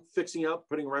 buying, fixing up,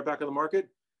 putting right back on the market,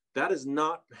 that is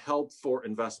not held for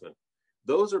investment.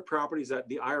 Those are properties that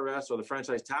the IRS or the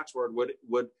franchise tax board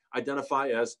would identify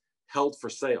as held for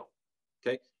sale.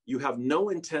 Okay, you have no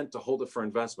intent to hold it for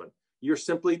investment. You're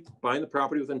simply buying the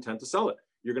property with intent to sell it.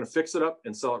 You're going to fix it up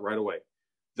and sell it right away.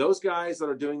 Those guys that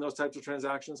are doing those types of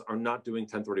transactions are not doing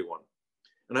 1031.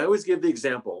 And I always give the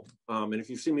example, and if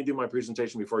you've seen me do my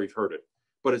presentation before, you've heard it,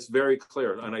 but it's very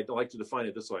clear, and I like to define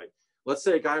it this way. Let's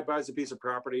say a guy buys a piece of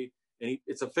property, and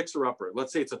it's a fixer-upper.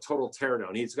 Let's say it's a total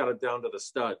teardown. He's got it down to the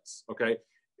studs, okay?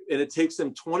 And it takes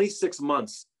him 26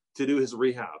 months to do his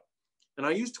rehab. And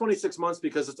I use 26 months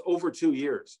because it's over 2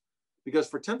 years. Because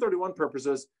for 1031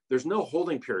 purposes, there's no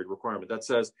holding period requirement that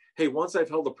says, hey, once I've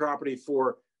held the property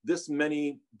for this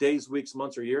many days, weeks,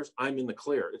 months, or years, I'm in the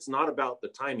clear. It's not about the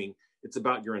timing. It's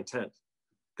about your intent.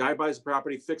 Guy buys a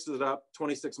property, fixes it up,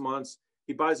 26 months.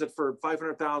 He buys it for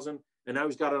 $500,000, and now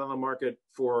he's got it on the market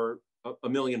for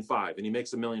 $1.5 million, and he makes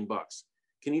 $1 million.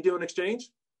 Can he do an exchange?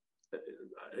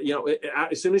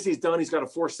 As soon as he's done, he's got a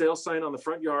for sale sign on the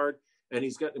front yard, and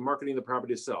he's got marketing the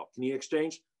property to sell. Can he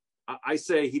exchange? I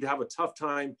say he'd have a tough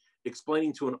time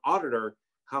explaining to an auditor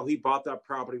how he bought that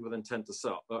property with intent to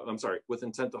sell. With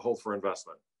intent to hold for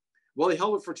investment. Well, he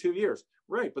held it for 2 years,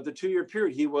 right? But the 2-year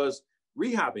period, he was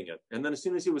rehabbing it. And then as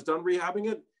soon as he was done rehabbing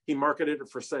it, he marketed it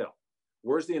for sale.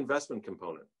 Where's the investment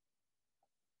component?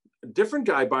 A different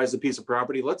guy buys a piece of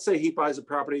property. Let's say he buys a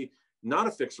property, not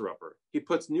a fixer-upper. He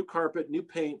puts new carpet, new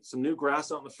paint, some new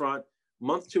grass out in the front.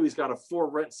 Month 2, he's got a for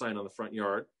rent sign on the front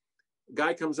yard.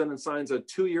 Guy comes in and signs a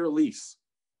 2-year lease.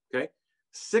 Okay.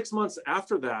 6 months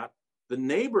after that, the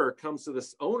neighbor comes to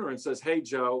this owner and says, hey,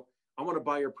 Joe, I want to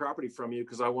buy your property from you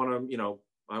because I want to,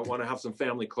 I want to have some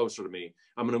family closer to me.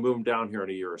 I'm going to move them down here in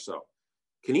a year or so.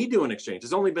 Can he do an exchange?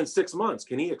 It's only been 6 months.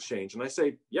 Can he exchange? And I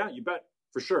say, yeah, you bet,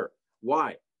 for sure.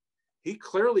 Why? He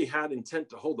clearly had intent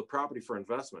to hold the property for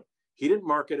investment. He didn't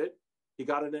market it. He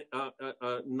got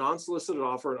a non-solicited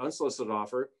offer, an unsolicited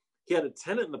offer. He had a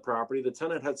tenant in the property. The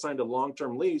tenant had signed a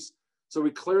long-term lease. So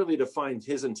we clearly defined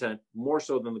his intent more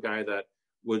so than the guy that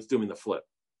was doing the flip.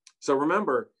 So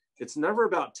remember, it's never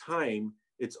about time.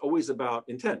 It's always about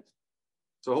intent.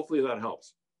 So hopefully that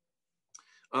helps.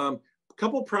 A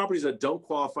couple of properties that don't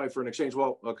qualify for an exchange.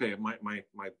 Well, okay, my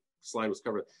slide was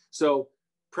covered. So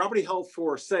property held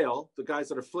for sale, the guys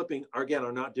that are flipping are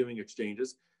not doing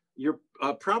exchanges. Your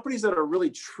properties that are really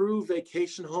true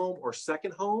vacation home or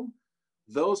second home,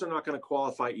 those are not going to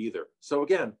qualify either. So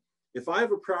again, if I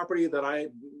have a property that I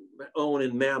own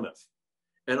in Mammoth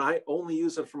and I only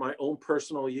use it for my own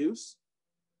personal use,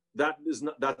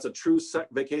 that's a true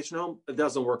vacation home. It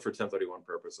doesn't work for 1031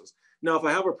 purposes. Now, if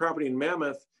I have a property in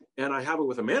Mammoth and I have it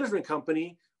with a management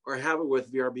company, or I have it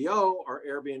with VRBO or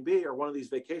Airbnb or one of these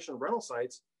vacation rental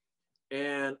sites,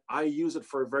 and I use it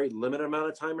for a very limited amount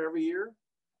of time every year,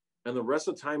 and the rest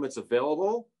of the time it's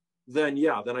available, then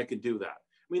yeah, then I could do that.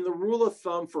 I mean, the rule of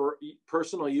thumb for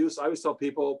personal use, I always tell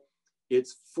people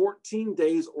it's 14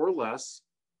 days or less,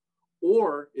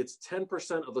 or it's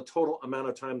 10% of the total amount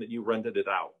of time that you rented it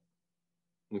out.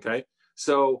 Okay.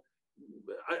 So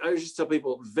I just tell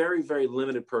people very, very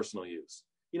limited personal use.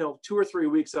 2 or 3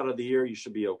 weeks out of the year, you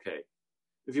should be okay.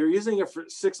 If you're using it for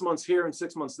 6 months here and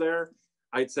 6 months there,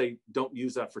 I'd say don't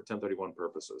use that for 1031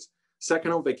 purposes.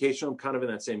 Second home, vacation home, kind of in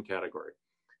that same category.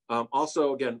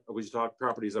 Also, again, we talk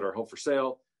properties that are held for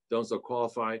sale, those don't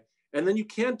qualify. And then you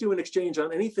can't do an exchange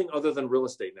on anything other than real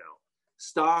estate now.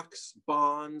 Stocks,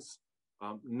 bonds,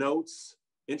 notes,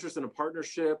 interest in a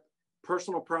partnership,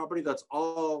 personal property, that's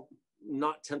all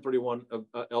not 1031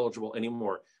 eligible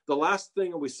anymore. The last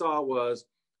thing we saw was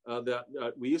that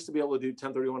we used to be able to do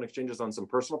 1031 exchanges on some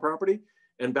personal property.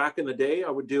 And back in the day, I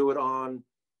would do it on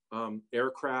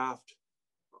aircraft,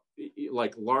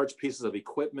 like large pieces of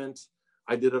equipment.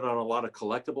 I did it on a lot of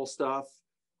collectible stuff.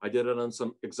 I did it on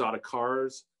some exotic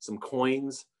cars, some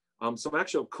coins, some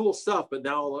actual cool stuff, but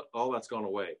now all that's gone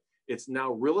away. It's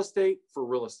now real estate for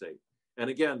real estate.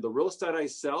 And again, the real estate I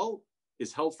sell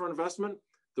is held for investment.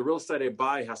 The real estate I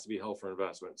buy has to be held for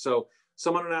investment. So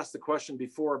someone had asked the question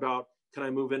before about, can I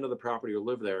move into the property or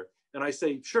live there? And I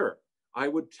say, sure. I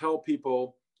would tell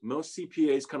people most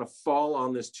CPAs kind of fall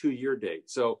on this 2-year date.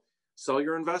 So sell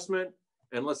your investment.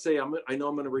 And let's say I know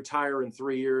I'm going to retire in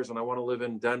 3 years and I want to live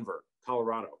in Denver,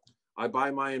 Colorado. I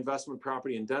buy my investment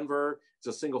property in Denver. It's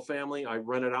a single family. I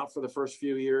rent it out for the first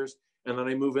few years. And then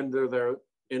I move into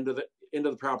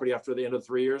the property after the end of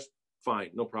 3 years.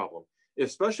 Fine, no problem.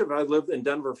 Especially if I lived in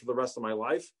Denver for the rest of my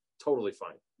life, totally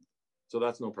fine. So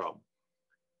that's no problem.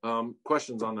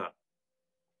 Questions on that?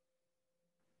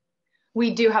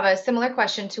 We do have a similar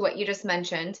question to what you just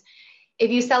mentioned. If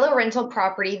you sell a rental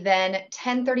property, then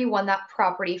 1031 that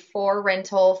property for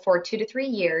rental for 2 to 3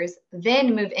 years,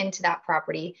 then move into that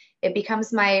property. It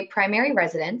becomes my primary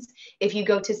residence. If you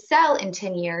go to sell in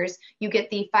 10 years, you get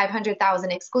the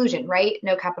 500,000 exclusion, right?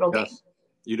 No capital gain. Yes,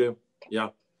 you do. Yeah.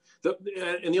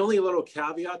 And the only little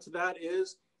caveat to that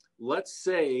is, let's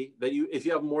say that if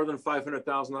you have more than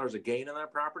 $500,000 of gain in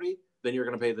that property, then you're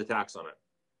going to pay the tax on it.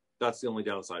 That's the only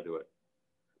downside to it.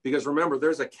 Because remember,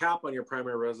 there's a cap on your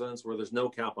primary residence where there's no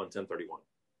cap on 1031.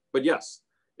 But yes,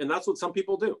 and that's what some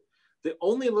people do. The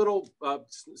only little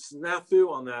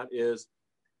snafu on that is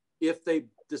if they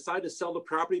decide to sell the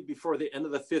property before the end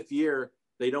of the 5th year,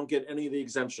 they don't get any of the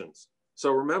exemptions.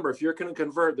 So remember, if you're going to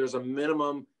convert, there's a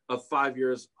minimum of 5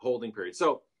 years holding period.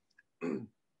 So, and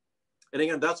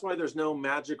again, that's why there's no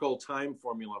magical time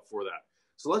formula for that.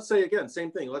 So let's say, again, same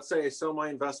thing. Let's say I sell my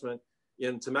investment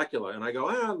in Temecula and I go,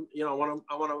 I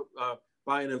want to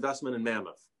buy an investment in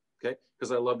Mammoth, okay?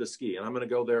 Because I love to ski and I'm going to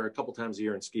go there a couple times a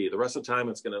year and ski. The rest of the time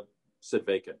it's going to sit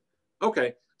vacant.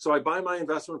 Okay, so I buy my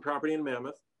investment property in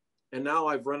Mammoth and now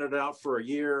I've rented it out for a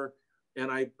year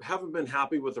and I haven't been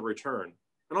happy with the return.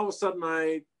 And all of a sudden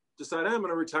I decide I'm going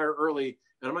to retire early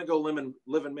and I'm going to go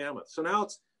live in Mammoth. So now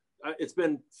it's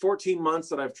been 14 months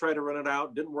that I've tried to rent it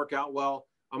out, didn't work out well.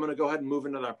 I'm going to go ahead and move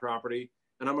into that property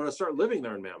and I'm going to start living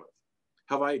there in Mammoth.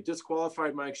 Have I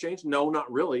disqualified my exchange? No,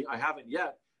 not really. I haven't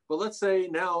yet. But let's say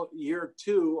now year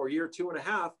 2 or year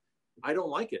 2.5, I don't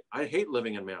like it. I hate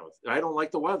living in Mammoth. I don't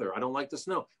like the weather. I don't like the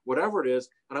snow, whatever it is.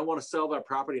 And I want to sell that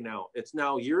property now. It's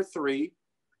now year 3.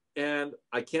 and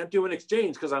I can't do an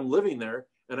exchange because I'm living there,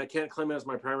 and I can't claim it as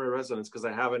my primary residence because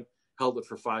I haven't held it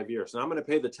for 5 years. And I'm going to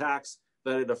pay the tax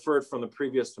that I deferred from the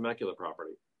previous Temecula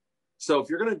property. So if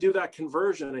you're going to do that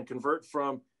conversion and convert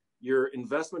from your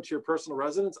investment to your personal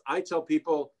residence, I tell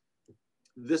people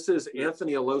this is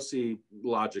Anthony Alosi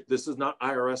logic. This is not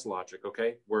IRS logic,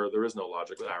 okay? Where there is no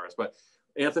logic with IRS, but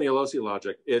Anthony Alosi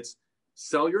logic. It's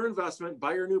sell your investment,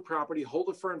 buy your new property, hold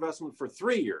it for investment for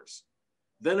 3 years.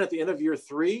 Then at the end of year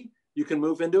 3, you can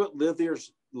move into it,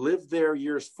 live there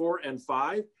years 4 and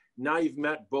 5. Now you've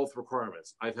met both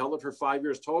requirements. I've held it for 5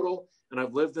 years total, and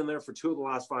I've lived in there for 2 of the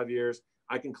last 5 years.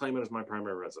 I can claim it as my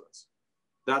primary residence.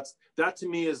 That to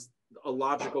me is a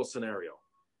logical scenario.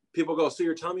 People go, so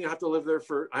you're telling me I have to live there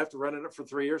I have to rent it for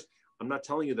 3 years? I'm not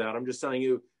telling you that. I'm just telling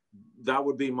you that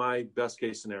would be my best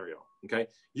case scenario. Okay.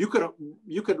 You could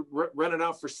rent it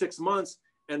out for 6 months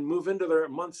and move into there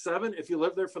at month 7. If you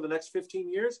live there for the next 15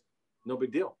 years, no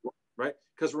big deal, right?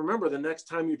 Because remember, the next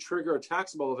time you trigger a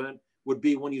taxable event would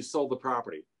be when you sold the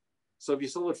property. So if you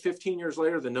sold it 15 years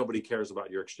later, then nobody cares about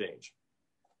your exchange.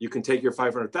 You can take your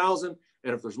 $500,000,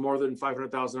 and if there's more than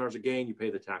 $500,000 of gain, you pay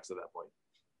the tax at that point.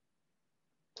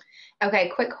 Okay,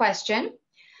 quick question.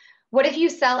 What if you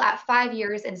sell at 5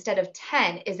 years instead of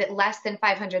 10? Is it less than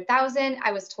 500,000?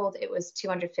 I was told it was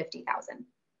 250,000.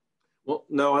 Well,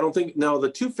 no, I don't think. No,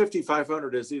 the 250,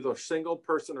 500 is either single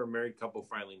person or married couple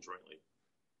filing jointly.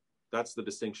 That's the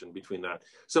distinction between that.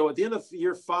 So at the end of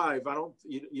year 5,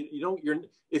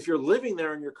 if you're living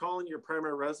there and you're calling your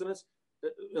primary residence,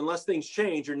 unless things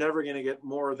change, you're never going to get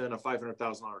more than a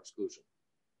 $500,000 exclusion.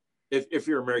 If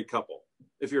you're a married couple.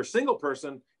 If you're a single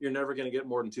person, you're never going to get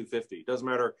more than 250. It doesn't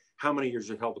matter how many years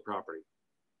you've held the property.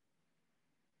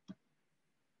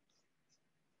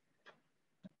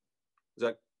 Is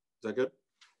that good?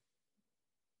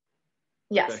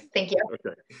 Yes, okay. Thank you.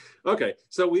 Okay.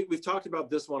 So we've talked about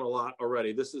this one a lot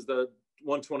already. This is the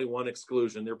 121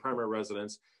 exclusion, their primary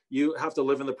residence. You have to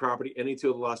live in the property any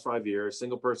 2 of the last 5 years.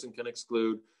 Single person can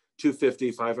exclude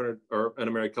 250, 500, and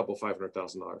a married couple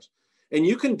 $500,000. And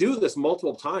you can do this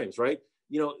multiple times, right?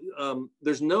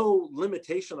 There's no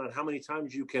limitation on how many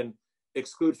times you can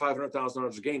exclude $500,000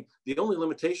 of gain. The only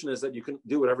limitation is that you can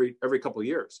do it every couple of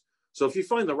years. So if you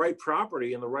find the right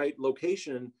property and the right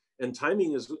location and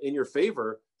timing is in your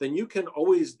favor, then you can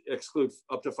always exclude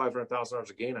up to $500,000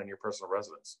 of gain on your personal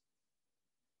residence.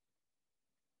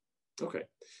 Okay,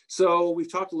 so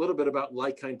we've talked a little bit about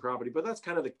like-kind property, but that's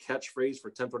kind of the catchphrase for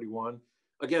 1031.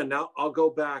 Again, now I'll go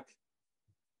back,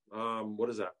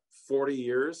 40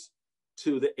 years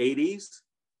to the 80s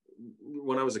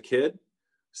when I was a kid,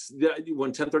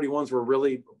 when 1031s were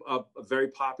really very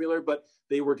popular, but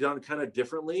they were done kind of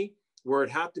differently, where it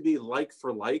had to be like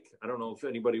for like. I don't know if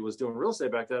anybody was doing real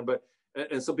estate back then, but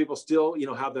and some people still,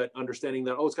 have that understanding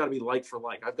that, it's got to be like for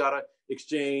like. I've got to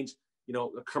exchange, a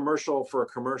commercial for a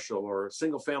commercial or a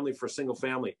single family for a single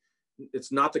family. It's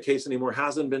not the case anymore.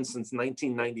 Hasn't been since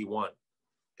 1991.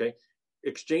 Okay,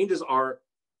 exchanges are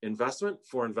investment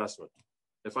for investment.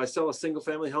 If I sell a single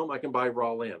family home, I can buy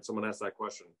raw land. Someone asked that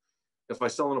question. If I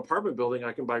sell an apartment building,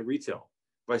 I can buy retail.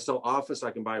 If I sell office,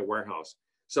 I can buy a warehouse.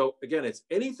 So again, it's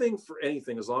anything for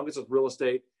anything, as long as it's real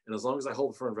estate and as long as I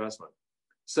hold it for investment.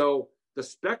 So the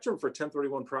spectrum for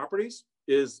 1031 properties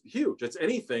is huge. It's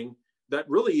anything that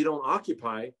really you don't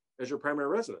occupy as your primary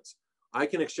residence. I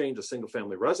can exchange a single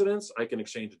family residence. I can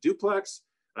exchange a duplex.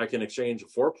 I can exchange a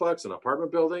fourplex, an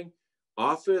apartment building,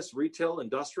 office, retail,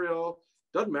 industrial,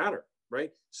 doesn't matter,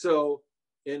 right? So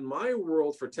in my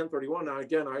world for 1031, now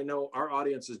again, I know our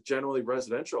audience is generally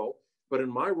residential, but in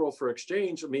my world for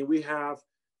exchange, we have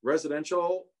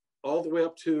residential all the way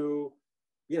up to,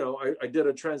 I did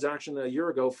a transaction a year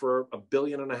ago for $1.5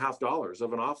 billion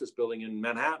of an office building in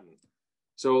Manhattan.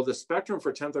 So the spectrum for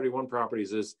 1031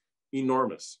 properties is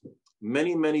enormous.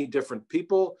 Many, many different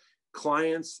people,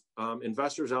 clients,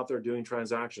 investors out there doing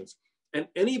transactions. And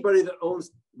anybody that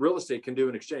owns real estate can do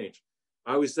an exchange.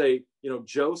 I always say,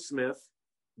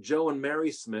 Joe and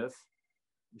Mary Smith,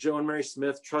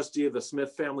 trustee of the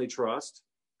Smith Family Trust,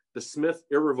 the Smith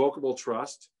Irrevocable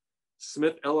Trust,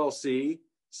 Smith LLC,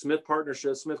 Smith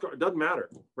Partnership, it doesn't matter,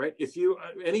 right? If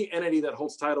any entity that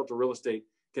holds title to real estate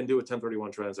can do a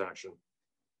 1031 transaction.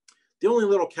 The only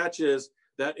little catch is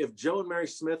that if Joe and Mary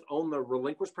Smith own the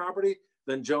relinquished property,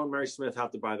 then Joe and Mary Smith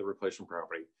have to buy the replacement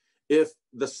property. If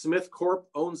the Smith Corp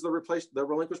owns the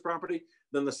relinquished property,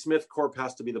 then the Smith Corp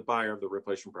has to be the buyer of the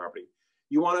replacement property.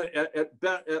 You want to,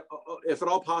 if at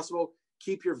all possible,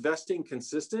 keep your vesting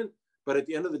consistent, but at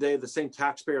the end of the day, the same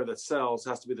taxpayer that sells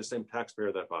has to be the same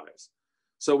taxpayer that buys.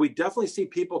 So we definitely see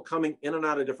people coming in and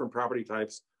out of different property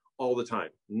types all the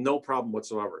time. No problem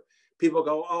whatsoever. people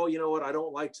go, oh, you know what? I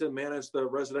don't like to manage the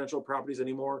residential properties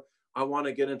anymore. I want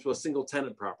to get into a single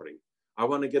tenant property. I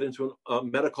want to get into a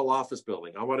medical office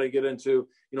building. I want to get into,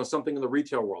 something in the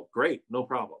retail world. Great, no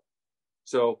problem.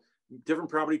 So different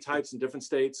property types in different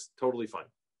states, totally fine.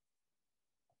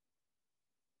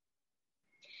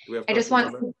 Do we have questions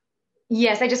on that?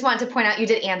 Yes, I just want to point out you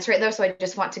did answer it though, so I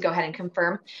just want to go ahead and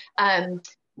confirm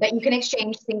that you can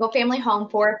exchange single family home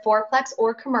for a fourplex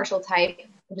or commercial type,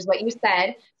 which is what you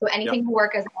said. So anything will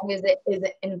work as long as it is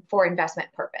for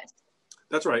investment purpose.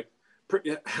 That's right.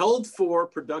 Held for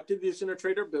productive use in a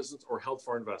trade or business, or held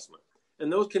for investment. And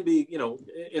those can be,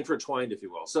 intertwined, if you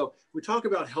will. So we talk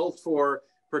about held for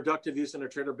productive use in a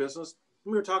trade or business.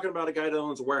 We were talking about a guy that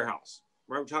owns a warehouse,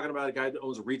 right? We're talking about a guy that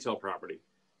owns a retail property,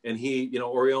 and he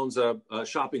owns a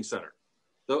shopping center.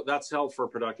 That's held for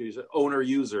productive use, owner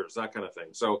users, that kind of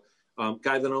thing. So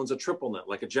guy that owns a triple net,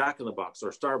 like a Jack in the Box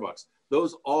or Starbucks,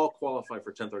 those all qualify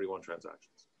for 1031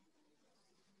 transactions.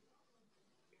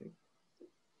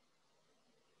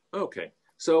 Okay,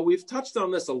 so we've touched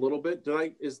on this a little bit.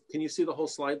 Can you see the whole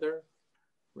slide there,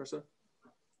 Marissa?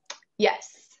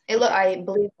 Yes, I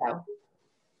believe so.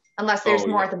 Unless there's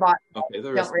more at the bottom. Okay,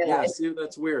 there is. Yeah, see,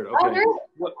 that's weird. Okay.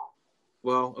 Oh,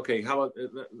 well, okay, how about,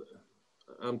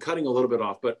 I'm cutting a little bit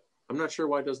off, but I'm not sure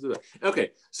why it doesn't do that.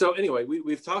 Okay, so anyway,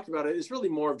 we've talked about it. It's really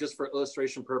more of just for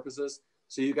illustration purposes,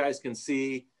 so you guys can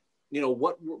see,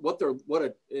 what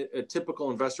a typical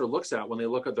investor looks at when they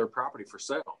look at their property for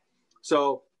sale.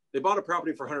 So they bought a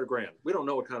property for $100,000. We don't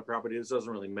know what kind of property it is, doesn't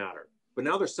really matter. But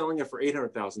now they're selling it for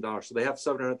 $800,000, so they have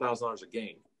 $700,000 a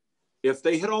gain. If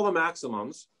they hit all the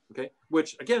maximums, okay,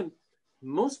 which again,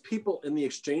 most people in the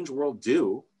exchange world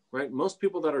do, right? Most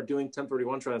people that are doing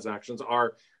 1031 transactions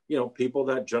are, people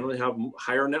that generally have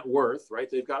higher net worth, right?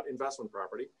 They've got investment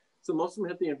property. So most of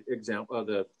them hit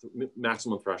the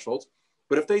maximum thresholds.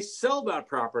 But if they sell that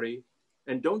property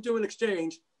and don't do an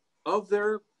exchange of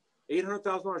their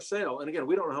 $800,000 sale, and again,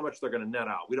 we don't know how much they're going to net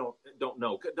out. We don't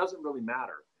know. It doesn't really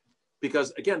matter,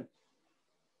 because again,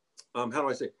 how do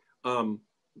I say?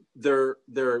 Their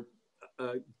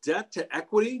debt to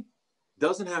equity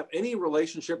doesn't have any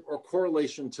relationship or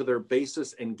correlation to their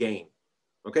basis and gain.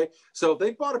 Okay, so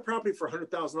they bought a property for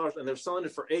 $100,000 and they're selling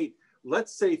it for $8,000.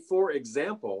 Let's say, for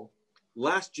example,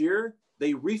 last year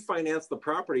they refinanced the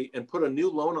property and put a new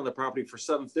loan on the property for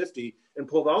 $750,000 and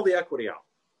pulled all the equity out.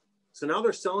 So now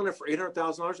they're selling it for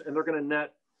 $800,000 and they're going to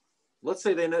net, let's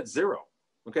say they net zero,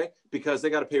 okay? Because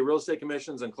they got to pay real estate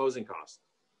commissions and closing costs.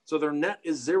 So their net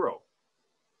is zero,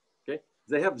 okay?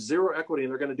 They have zero equity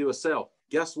and they're going to do a sale.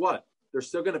 Guess what? They're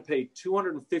still going to pay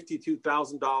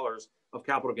 $252,000 of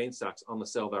capital gains tax on the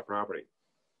sale of that property,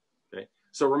 okay?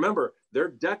 So remember, their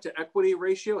debt to equity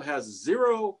ratio has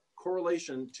zero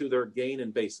correlation to their gain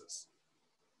and basis.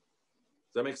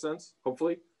 Does that make sense?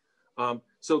 Hopefully.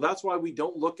 So that's why we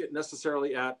don't look at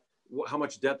necessarily at how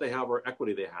much debt they have or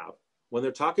equity they have. When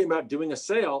they're talking about doing a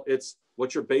sale, it's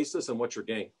what's your basis and what's your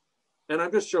gain. And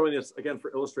I'm just showing this again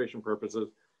for illustration purposes.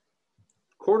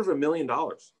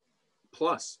 $250,000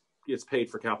 plus gets paid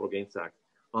for capital gains tax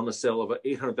on the sale of an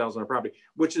 $800,000 property,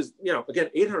 which is, again,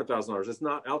 $800,000. It's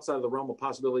not outside of the realm of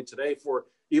possibility today for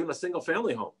even a single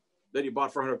family home that you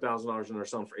bought for $100,000 and they're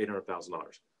selling for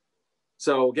 $800,000.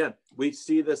 So again, we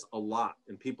see this a lot,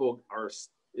 and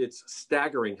it's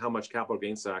staggering how much capital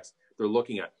gains tax they're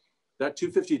looking at. That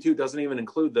 252 doesn't even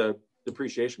include the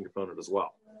depreciation component as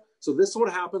well. So this is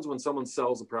what happens when someone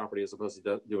sells a property as opposed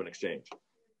to do an exchange.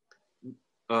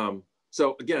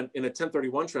 So again, in a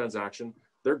 1031 transaction,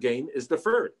 their gain is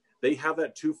deferred. They have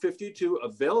that 252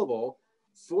 available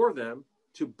for them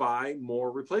to buy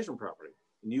more replacement property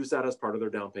and use that as part of their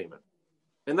down payment.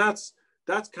 And that's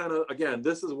kind of, again,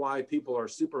 this is why people are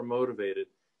super motivated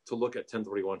to look at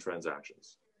 1031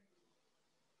 transactions.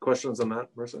 Questions on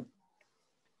that, Marissa?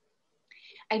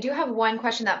 I do have one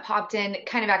question that popped in,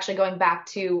 kind of actually going back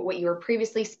to what you were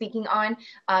previously speaking on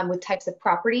with types of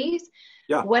properties.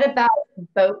 Yeah. What about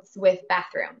boats with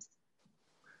bathrooms?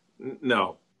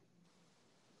 No.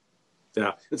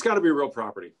 Yeah, it's got to be real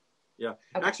property. Yeah.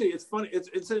 Okay. Actually, it's funny.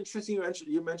 It's interesting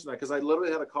you mentioned that, because I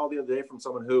literally had a call the other day from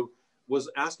someone who was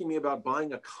asking me about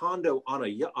buying a condo on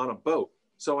a boat.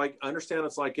 So I understand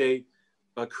it's like a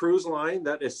cruise line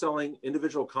that is selling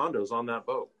individual condos on that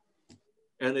boat.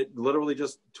 And it literally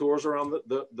just tours around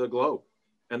the globe.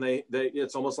 And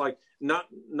it's almost like not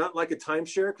like a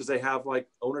timeshare, because they have like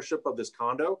ownership of this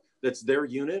condo that's their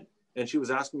unit. And she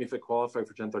was asking me if it qualified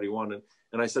for 1031.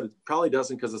 And I said, it probably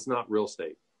doesn't, because it's not real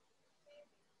estate.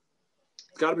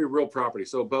 It's got to be real property.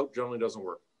 So a boat generally doesn't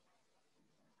work.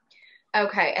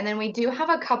 Okay. And then we do have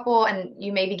a couple, and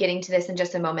you may be getting to this in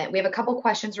just a moment. We have a couple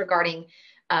questions regarding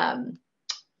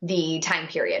the time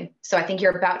period. So I think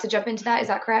you're about to jump into that. Is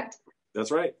that correct?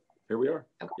 That's right. Here we are.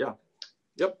 Okay. Yeah.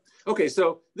 Yep. Okay.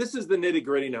 So this is the nitty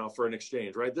gritty now for an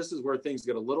exchange, right? This is where things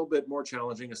get a little bit more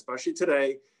challenging, especially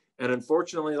today. And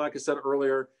unfortunately, like I said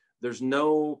earlier, there's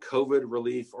no COVID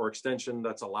relief or extension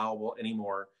that's allowable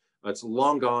anymore. It's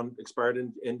long gone, expired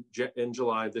in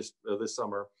July this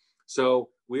summer. So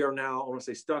we are now, I want to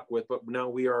say stuck with, but now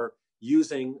we are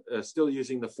still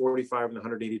using the 45 and the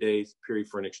 180 days period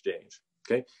for an exchange.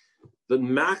 Okay. The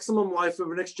maximum life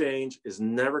of an exchange is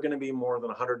never going to be more than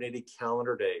 180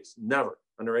 calendar days, never,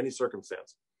 under any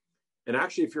circumstance. And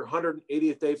actually, if your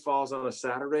 180th day falls on a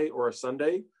Saturday or a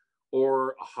Sunday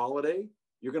or a holiday,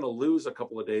 you're going to lose a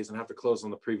couple of days and have to close on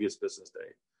the previous business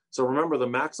day. So remember, the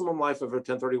maximum life of a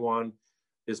 1031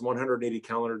 is 180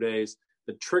 calendar days.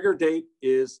 The trigger date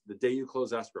is the day you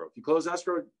close escrow. If you close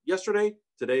escrow yesterday,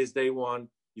 today is day one.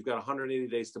 You've got 180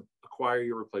 days to acquire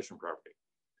your replacement property.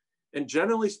 And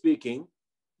generally speaking,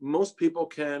 most people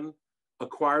can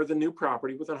acquire the new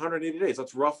property within 180 days.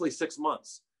 That's roughly 6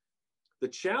 months. The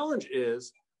challenge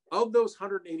is, of those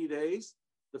 180 days,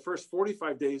 the first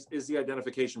 45 days is the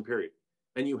identification period.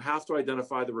 And you have to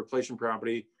identify the replacement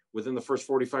property within the first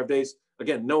 45 days.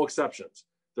 Again, no exceptions.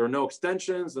 There are no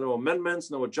extensions, no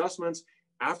amendments, no adjustments.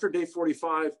 After day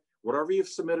 45, whatever you've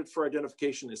submitted for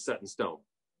identification is set in stone.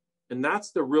 And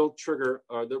that's the real trigger,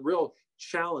 the real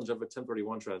challenge of a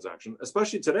 1031 transaction,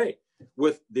 especially today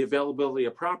with the availability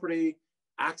of property,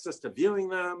 access to viewing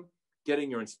them,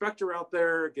 getting your inspector out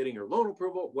there, getting your loan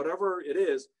approval, whatever it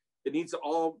is, it needs to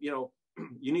all,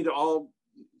 you need to all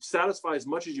satisfy as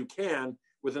much as you can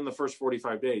within the first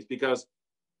 45 days. Because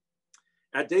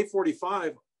at day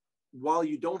 45, while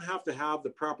you don't have to have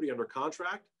the property under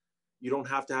contract, you don't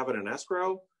have to have it in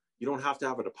escrow, you don't have to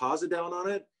have a deposit down on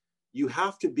it, you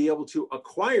have to be able to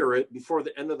acquire it before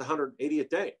the end of the 180th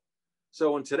day.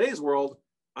 So in today's world,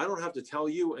 I don't have to tell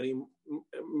you any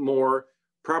more.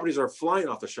 Properties are flying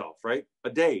off the shelf, right? A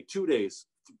day, 2 days,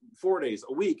 4 days,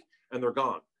 a week, and they're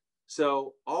gone.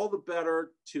 So all the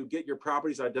better to get your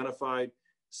properties identified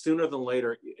sooner than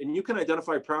later. And you can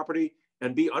identify property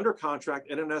and be under contract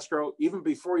and in escrow even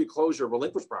before you close your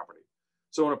relinquished property.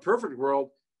 So in a perfect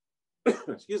world,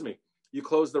 excuse me, you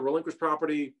close the relinquished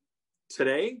property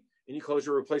today and you close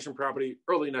your replacement property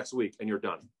early next week and you're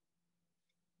done.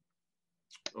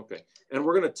 Okay, and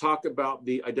we're going to talk about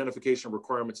the identification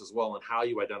requirements as well and how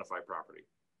you identify property.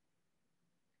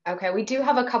 Okay, we do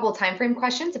have a couple timeframe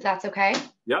questions, if that's okay.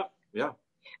 Yeah.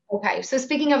 Okay, so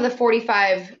speaking of the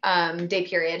 45 day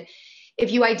period,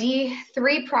 if you ID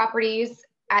 3 properties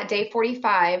at day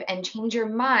 45 and change your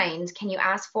mind, can you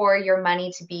ask for your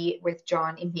money to be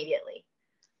withdrawn immediately?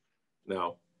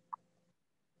 No.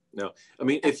 I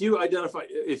mean, if you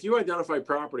identify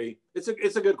property, it's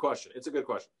a good question. It's a good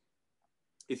question.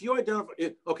 If you identify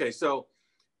it, okay, so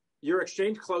your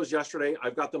exchange closed yesterday.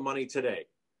 I've got the money today.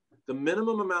 The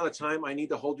minimum amount of time I need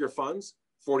to hold your funds,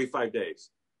 45 days.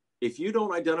 If you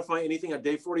don't identify anything at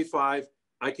day 45,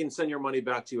 I can send your money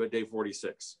back to you at day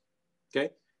 46.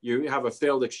 Okay? You have a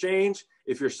failed exchange.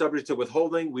 If you're subject to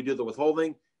withholding, we do the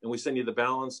withholding and we send you the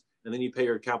balance, and then you pay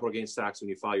your capital gains tax when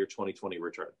you file your 2020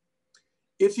 return.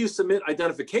 If you submit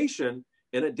identification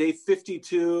and at day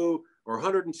 52 or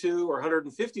 102 or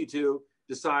 152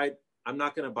 decide I'm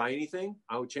not going to buy anything,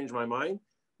 I would change my mind,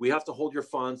 we have to hold your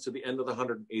funds to the end of the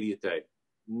 180th day.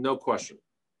 No question.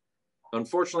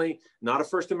 Unfortunately, not a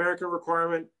First American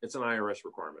requirement, it's an IRS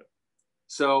requirement.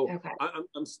 So okay.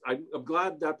 I'm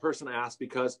glad that person asked,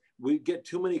 because we get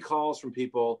too many calls from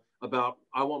people about,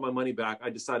 I want my money back, I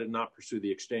decided not to pursue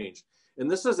the exchange. And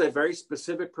this is a very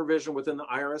specific provision within the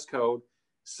IRS code,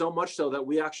 so much so that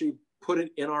we actually put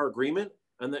it in our agreement,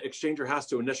 and the exchanger has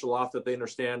to initial off that they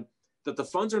understand that the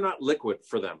funds are not liquid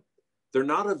for them. They're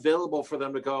not available for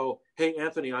them to go, hey,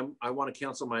 Anthony, I want to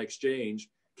cancel my exchange.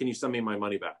 Can you send me my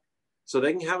money back? So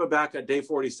they can have it back at day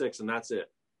 46, and that's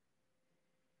it.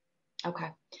 Okay.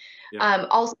 Yeah.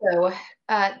 Also,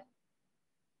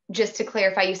 just to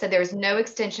clarify, you said there's no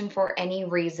extension for any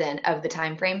reason of the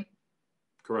time frame?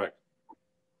 Correct.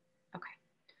 Okay.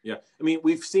 Yeah. I mean,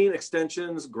 we've seen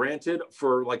extensions granted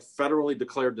for like federally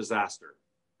declared disaster.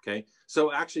 Okay.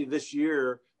 So actually this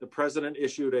year, the president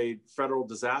issued a federal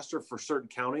disaster for certain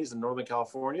counties in Northern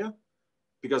California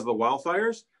because of the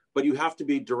wildfires, but you have to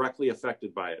be directly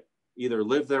affected by it, either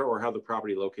live there or have the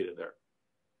property located there.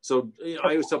 So I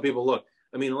always tell people, look,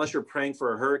 I mean, unless you're praying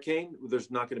for a hurricane,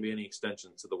 there's not going to be any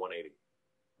extension to the 180.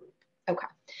 Okay.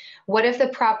 What if the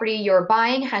property you're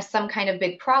buying has some kind of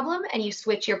big problem and you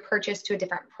switch your purchase to a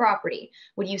different property?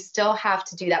 Would you still have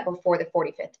to do that before the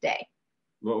 45th day?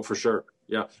 Well, for sure.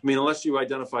 Yeah. I mean, unless you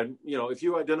identified, if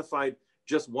you identified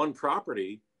just one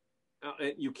property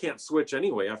you can't switch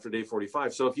anyway after day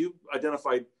 45. So if you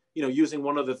identified, using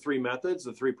one of the three methods,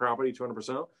 the three property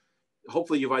 200%,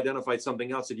 hopefully you've identified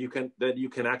something else that you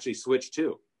can actually switch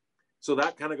to. So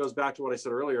that kind of goes back to what I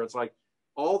said earlier. It's like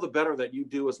all the better that you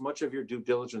do as much of your due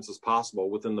diligence as possible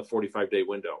within the 45-day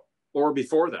window or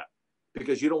before that,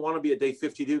 because you don't want to be at day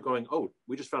 52 going, oh,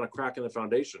 we just found a crack in the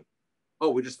foundation. Oh,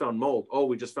 we just found mold. Oh,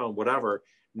 we just found whatever.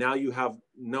 Now you have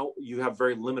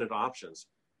very limited options.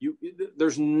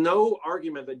 There's no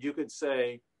argument that you could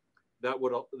say that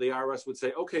the IRS would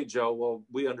say, okay, Joe, well,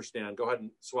 we understand. Go ahead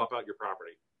and swap out your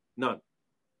property. None.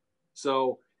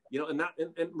 So, and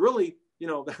really,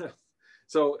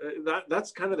 so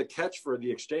that's kind of the catch for the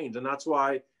exchange. And that's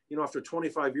why, after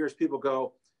 25 years, people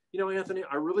go, Anthony,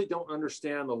 I really don't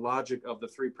understand the logic of the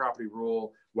three property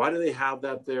rule. Why do they have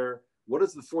that there? What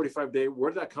is the 45-day? Where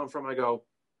did that come from? I go,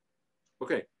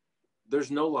 okay,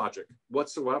 there's no logic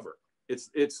whatsoever.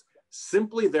 It's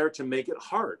simply there to make it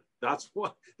hard. That's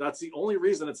the only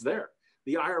reason it's there.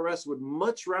 The IRS would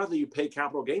much rather you pay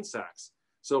capital gains tax.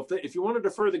 So if you want to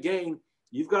defer the gain,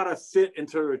 you've got to fit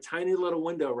into a tiny little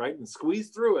window, right? And squeeze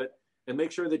through it and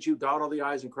make sure that you dot all the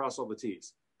I's and cross all the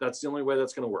T's. That's the only way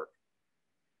that's going to work.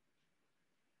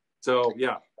 So,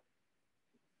 yeah.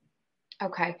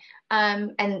 Okay.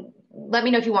 And let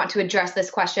me know if you want to address this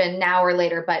question now or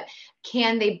later, but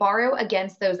can they borrow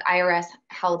against those IRS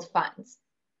held funds?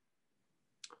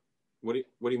 What do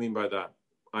you mean by that?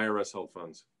 IRS held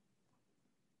funds?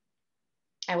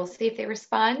 I will see if they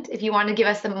respond. If you want to give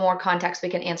us some more context, we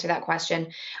can answer that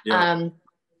question. Yeah.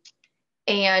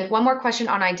 And one more question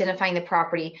on identifying the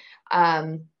property.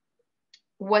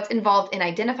 What's involved in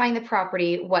identifying the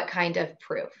property? What kind of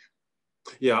proof?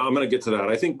 Yeah, I'm going to get to that.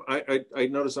 I think I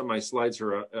noticed on my slides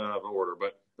here out of order,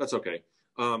 but that's okay.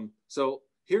 So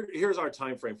here's our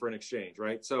time frame for an exchange,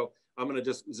 right? So I'm going to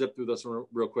just zip through this one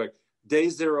real quick. Day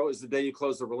 0 is the day you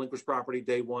close the relinquished property.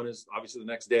 Day 1 is obviously the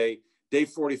next day. Day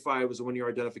 45 is when your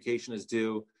identification is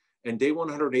due. And day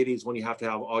 180 is when you have to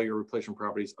have all your replacement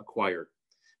properties acquired.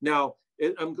 Now,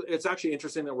 it's actually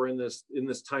interesting that we're in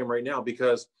this time right now,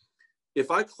 because if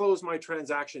I close my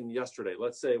transaction yesterday,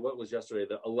 let's say, what was yesterday,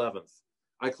 the 11th,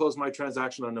 I closed my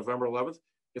transaction on November 11th.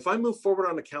 If I move forward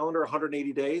on the calendar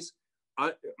 180 days,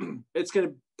 it's going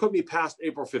to put me past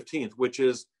April 15th, which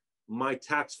is my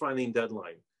tax filing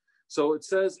deadline. So it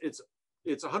says it's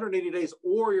 180 days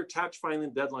or your tax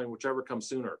filing deadline, whichever comes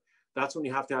sooner. That's when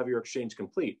you have to have your exchange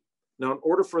complete. Now, in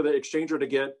order for the exchanger to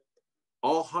get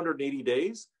all 180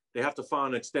 days, they have to file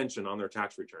an extension on their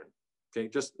tax return. Okay,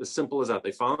 just as simple as that.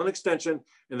 They file an extension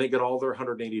and they get all their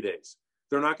 180 days.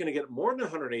 They're not going to get more than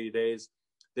 180 days.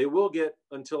 They will get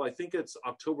until I think it's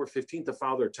October 15th to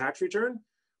file their tax return,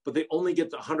 but they only get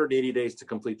the 180 days to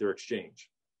complete their exchange.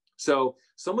 So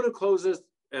someone who closes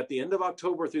at the end of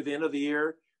October through the end of the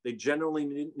year, they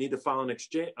generally need to file an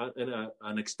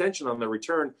extension on their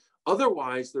return.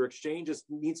 Otherwise, their exchange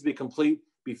needs to be complete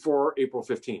before April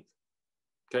 15th.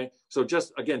 Okay, so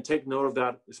just again, take note of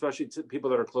that, especially to people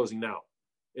that are closing now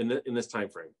in this time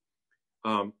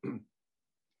frame.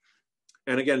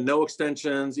 And again, no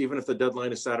extensions, even if the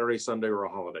deadline is Saturday, Sunday, or a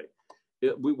holiday.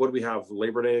 What do we have?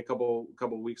 Labor Day a couple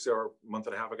of weeks or a month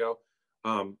and a half ago.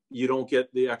 You don't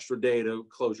get the extra day to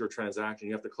close your transaction.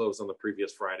 You have to close on the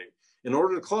previous Friday. In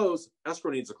order to close,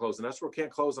 escrow needs to close, and escrow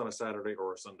can't close on a Saturday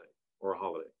or a Sunday or a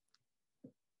holiday.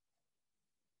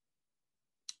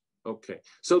 Okay,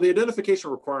 so the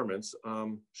identification requirements,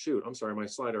 shoot, I'm sorry, my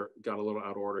slider got a little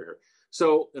out of order here.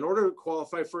 So in order to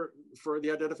qualify for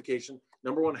the identification,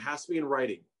 number one, it has to be in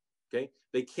writing, okay?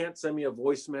 They can't send me a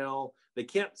voicemail. They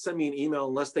can't send me an email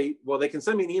unless they can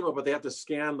send me an email, but they have to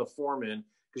scan the form in,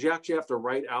 because you actually have to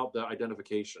write out the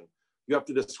identification. You have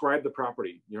to describe the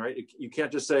property, right? You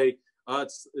can't just say,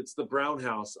 it's the Brown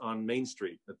House on Main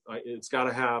Street. It's got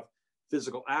to have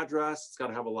physical address. It's got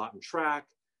to have a lot and track,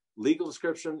 legal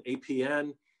description,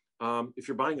 APN. If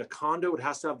you're buying a condo, it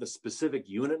has to have the specific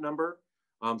unit number.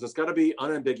 So it's got to be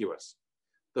unambiguous.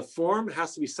 The form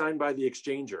has to be signed by the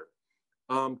exchanger.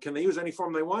 Can they use any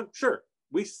form they want? Sure.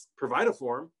 We provide a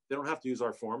form. They don't have to use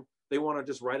our form. They want to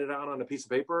just write it out on a piece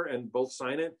of paper and both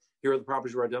sign it. Here are the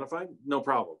properties we're identifying. No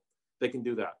problem. They can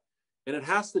do that. And it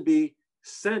has to be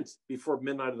sent before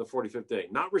midnight of the 45th day.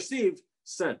 Not received,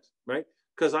 sent, right?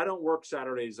 Because I don't work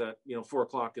Saturdays at 4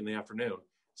 o'clock in the afternoon.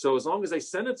 So as long as they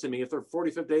send it to me, if their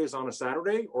 45th day is on a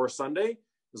Saturday or a Sunday,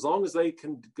 as long as they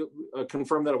can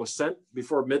confirm that it was sent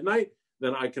before midnight,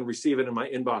 then I can receive it in my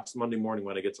inbox Monday morning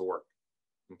when I get to work,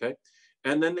 okay?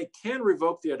 And then they can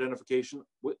revoke the identification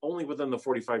only within the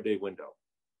 45-day window.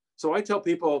 So I tell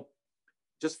people,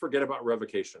 just forget about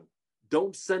revocation.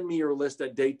 Don't send me your list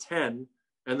at day 10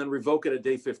 and then revoke it at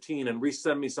day 15 and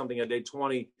resend me something at day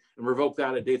 20 and revoke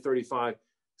that at day 35.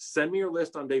 Send me your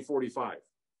list on day 45.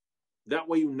 That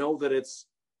way you know that it's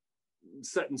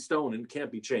set in stone and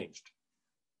can't be changed.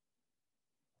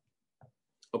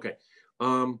 Okay.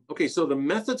 Okay, so the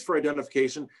methods for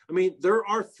identification, I mean, there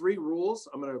are 3 rules.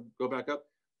 I'm going to go back up.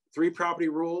 3 property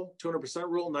rule, 200%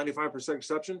 rule, 95%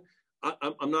 exception.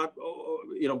 I'm not,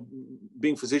 you know,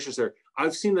 being facetious there.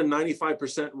 I've seen the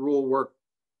 95% rule work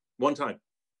one time.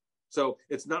 So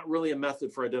it's not really a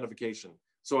method for identification.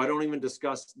 So I don't even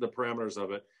discuss the parameters of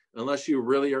it. Unless you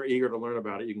really are eager to learn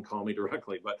about it, you can call me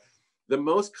directly. But the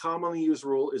most commonly used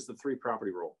rule is the 3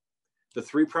 property rule. The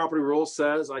 3 property rule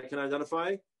says I can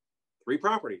identify 3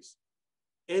 properties,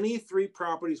 any 3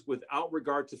 properties without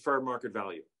regard to fair market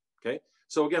value. Okay.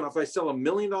 So again, if I sell $1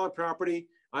 million property,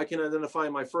 I can identify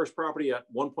my first property at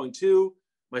 1.2,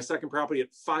 my second property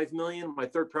at 5 million, my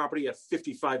third property at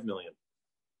 55 million.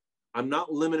 I'm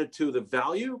not limited to the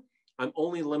value. I'm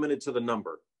only limited to the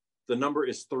number. The number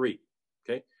is 3.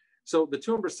 Okay. So the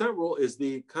 200% rule is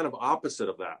the kind of opposite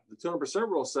of that. The 200%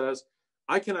 rule says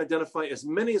I can identify as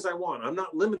many as I want. I'm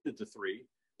not limited to 3,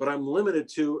 but I'm limited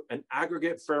to an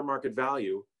aggregate fair market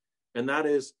value, and that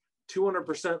is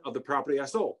 200% of the property I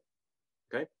sold.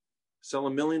 Okay. Sell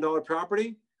 $1 million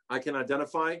property, I can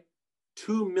identify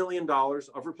 $2 million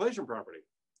of replacement property.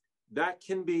 That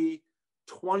can be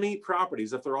 20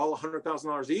 properties. If they're all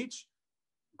 $100,000 each,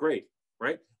 great,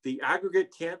 right? The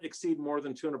aggregate can't exceed more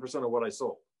than 200% of what I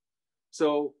sold.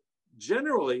 So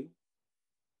generally,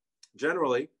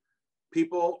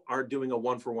 people are doing a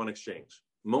 1-for-1 exchange.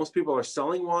 Most people are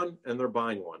selling one and they're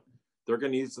buying one. They're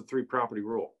going to use the 3 property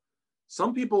rule.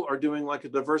 Some people are doing like a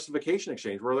diversification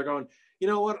exchange where they're going, you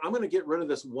know what, I'm going to get rid of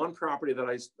this one property that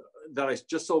I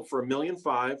just sold for $1.5 million.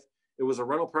 It was a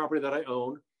rental property that I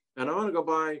owned, and I'm going to go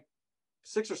buy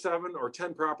 6 or 7 or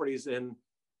 10 properties in,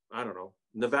 I don't know,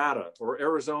 Nevada or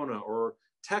Arizona or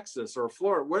Texas or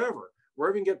Florida, wherever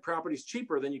you can get properties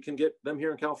cheaper than you can get them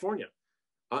here in California.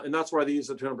 And that's why they use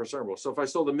the 200% rule. So if I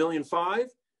sold $1.5 million,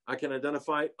 I can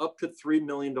identify up to $3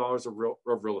 million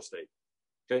of real estate.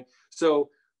 Okay. So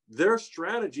their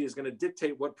strategy is going to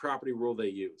dictate what property rule they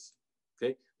use.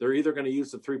 Okay. They're either going to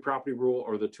use the 3 property rule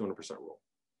or the 200% rule.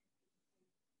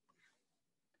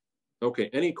 Okay.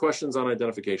 Any questions on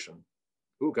identification?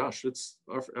 Oh gosh, it's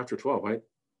after 12.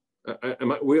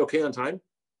 Am we okay on time?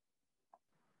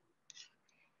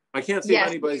 I can't see if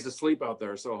anybody's asleep out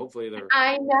there, so hopefully they're...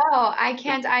 I know, I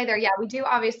can't either. Yeah, we do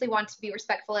obviously want to be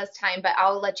respectful as time, but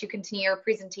I'll let you continue your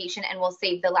presentation and we'll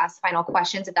save the last final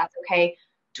questions, if that's okay,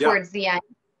 towards the end.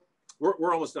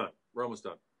 We're almost done. We're almost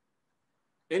done.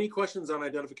 Any questions on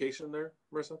identification there,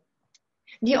 Marissa?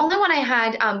 The only one I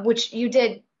had, which you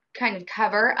did kind of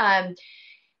cover,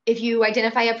 if you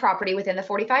identify a property within the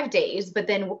 45 days, but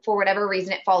then for whatever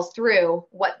reason it falls through,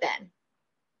 what then?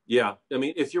 Yeah, I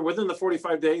mean, if you're within the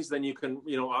 45 days, then you can,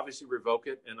 you know, obviously revoke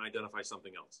it and identify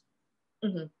something else.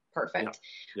 Mm-hmm. Perfect.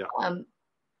 Yeah.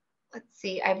 Let's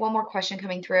see. I have one more question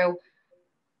coming through.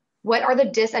 What are the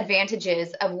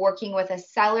disadvantages of working with a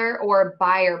seller or a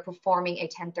buyer performing a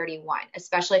 1031,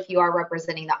 especially if you are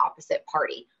representing the opposite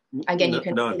party? Again, you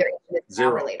can either answer this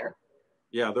now or later.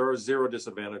 Yeah, there are 0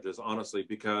 disadvantages, honestly,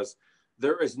 because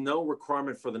there is no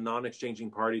requirement for the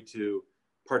non-exchanging party to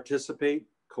participate,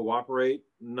 cooperate,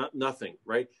 nothing,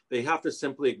 right? They have to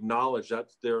simply acknowledge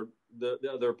that the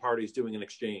other party is doing an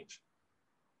exchange.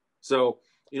 So,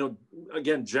 you know,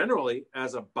 again, generally,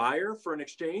 as a buyer for an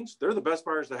exchange, they're the best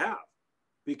buyers to have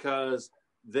because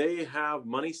they have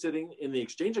money sitting in the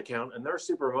exchange account and they're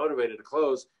super motivated to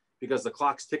close because the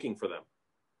clock's ticking for them.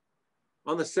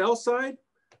 On the sales side,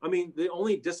 I mean, the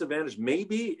only disadvantage may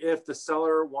be if the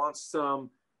seller wants some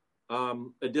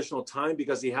additional time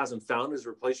because he hasn't found his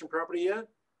replacement property yet.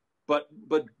 But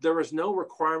there is no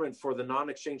requirement for the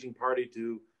non-exchanging party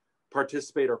to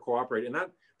participate or cooperate. And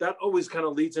that always kind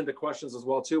of leads into questions as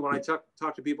well, too. When I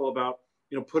talk to people about,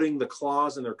 you know, putting the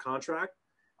clause in their contract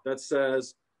that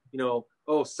says, you know,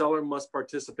 oh, seller must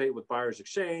participate with buyer's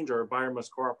exchange or a buyer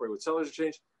must cooperate with seller's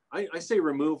exchange. I say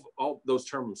remove all those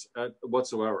terms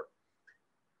whatsoever.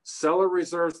 Seller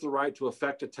reserves the right to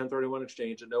effect a 1031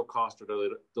 exchange at no cost or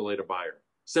delay to buyer.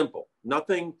 Simple.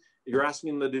 Nothing. You're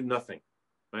asking them to do nothing,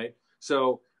 right?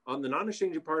 So on the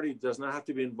non-exchanging party does not have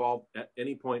to be involved at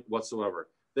any point whatsoever.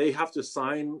 They have to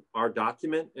sign our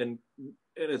document, and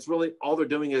it's really all they're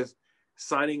doing is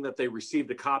signing that they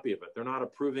received a copy of it. They're not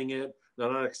approving it.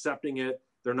 They're not accepting it.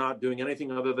 They're not doing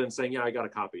anything other than saying, yeah, I got a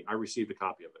copy. I received a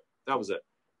copy of it. That was it.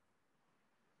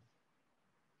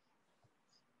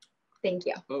 Thank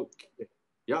you. Okay.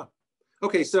 Yeah.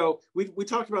 Okay, so we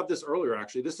talked about this earlier,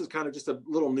 actually. This is kind of just a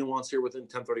little nuance here within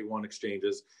 1031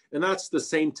 exchanges, and that's the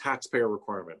same taxpayer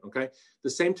requirement, okay? The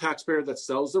same taxpayer that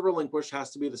sells the relinquish has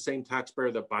to be the same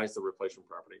taxpayer that buys the replacement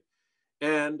property.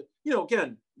 And,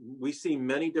 again, we see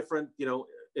many different,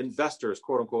 investors,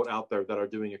 quote unquote, out there that are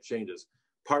doing exchanges,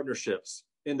 partnerships,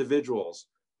 individuals,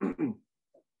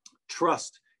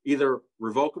 trust, either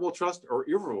revocable trust or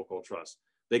irrevocable trust.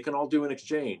 They can all do an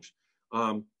exchange.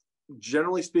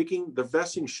 Generally speaking, the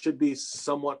vesting should be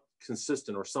somewhat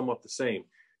consistent or somewhat the same.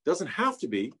 Doesn't have to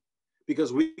be,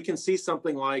 because we can see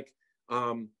something like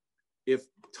if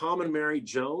Tom and Mary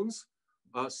Jones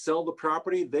sell the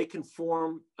property, they can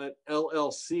form an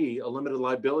LLC, a limited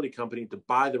liability company, to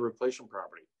buy the replacement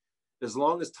property. As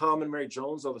long as Tom and Mary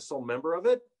Jones are the sole member of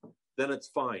it, then it's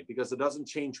fine, because it doesn't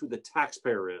change who the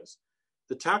taxpayer is.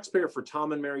 The taxpayer for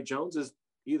Tom and Mary Jones is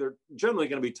either generally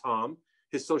going to be Tom.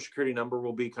 His social security number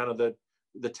will be kind of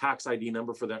the tax ID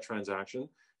number for that transaction.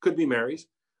 Could be Mary's.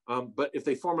 But if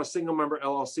they form a single member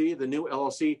LLC, the new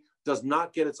LLC does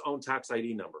not get its own tax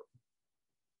ID number.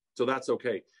 So that's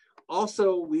okay.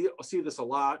 Also, we see this a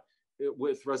lot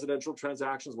with residential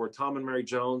transactions where Tom and Mary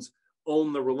Jones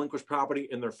own the relinquished property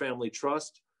in their family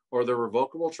trust or their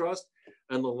revocable trust.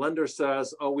 And the lender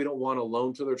says, oh, we don't want to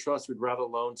loan to their trust. We'd rather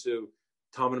loan to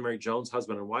Tom and Mary Jones,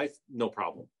 husband and wife. No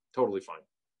problem. Totally fine.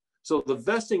 So the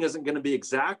vesting isn't going to be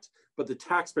exact, but the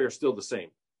taxpayer is still the same.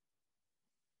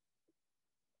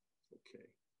 Okay.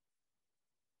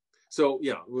 So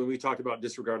yeah, when we talked about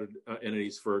disregarded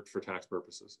entities for tax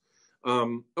purposes.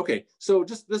 Okay, so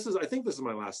I think this is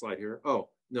my last slide here. Oh,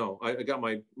 no, I got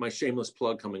my shameless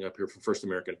plug coming up here from First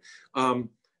American.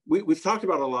 We've talked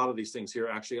about a lot of these things here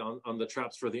actually on the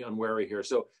traps for the unwary here.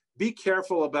 So be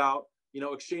careful about,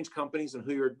 exchange companies and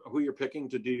who you're picking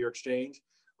to do your exchange.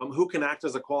 Who can act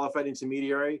as a qualified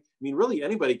intermediary? I mean, really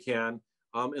anybody can,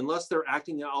 unless they're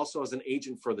acting also as an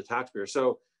agent for the taxpayer.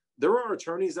 So there are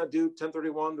attorneys that do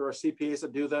 1031, there are CPAs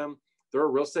that do them, there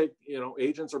are real estate,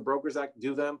 agents or brokers that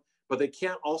do them, but they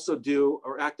can't also do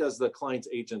or act as the client's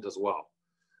agent as well.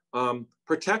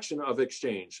 Protection of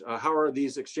exchange. How are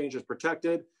these exchanges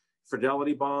protected?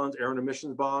 Fidelity bonds, errant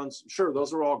emissions bonds. Sure,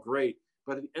 those are all great.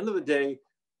 But at the end of the day,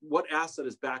 what asset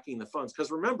is backing the funds? Because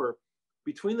remember,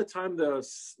 between the time the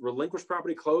relinquished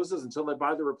property closes until they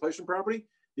buy the replacement property,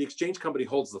 the exchange company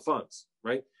holds the funds,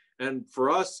 right? And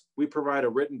for us, we provide a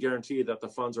written guarantee that the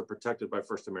funds are protected by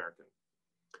First American.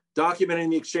 Documenting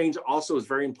the exchange also is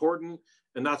very important,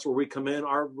 and that's where we come in.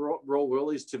 Our role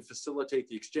really is to facilitate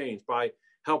the exchange by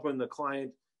helping the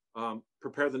client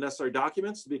prepare the necessary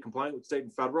documents to be compliant with state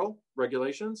and federal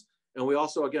regulations. And we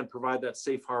also, again, provide that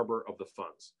safe harbor of the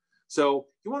funds. So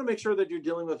you want to make sure that you're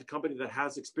dealing with a company that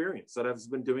has experience, that has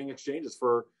been doing exchanges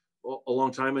for a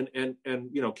long time and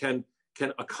can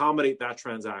accommodate that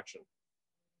transaction.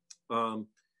 And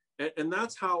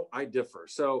that's how I differ.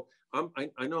 So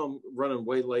I know I'm running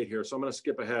way late here, so I'm going to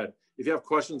skip ahead. If you have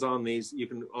questions on these, you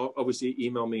can obviously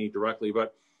email me directly,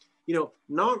 but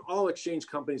not all exchange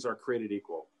companies are created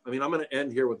equal. I mean, I'm going to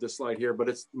end here with this slide here, but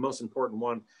it's the most important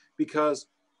one, because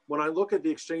when I look at the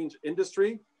exchange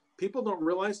industry, people don't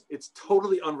realize it's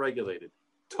totally unregulated.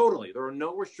 Totally. There are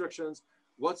no restrictions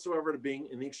whatsoever to being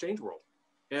in the exchange world.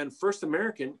 And First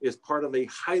American is part of a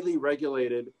highly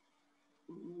regulated,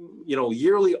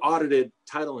 yearly audited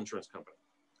title insurance company.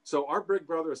 So our big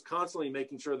brother is constantly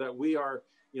making sure that we are,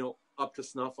 up to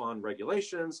snuff on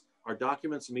regulations, our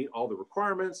documents meet all the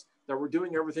requirements, that we're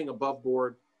doing everything above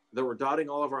board, that we're dotting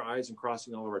all of our I's and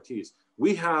crossing all of our T's.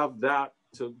 We have that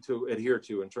to adhere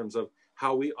to in terms of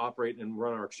how we operate and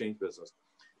run our exchange business.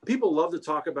 People love to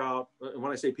talk about, and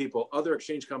when I say people, other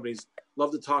exchange companies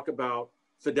love to talk about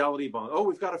fidelity bond. Oh,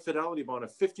 we've got a fidelity bond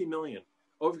of 50 million.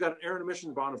 Oh, we've got an errant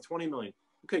emission bond of 20 million.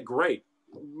 Okay, great.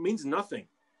 It means nothing,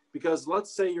 because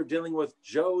let's say you're dealing with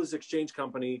Joe's exchange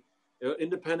company,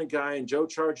 independent guy, and Joe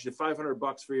charged you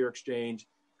 $500 for your exchange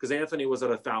because Anthony was at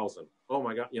 1,000. Oh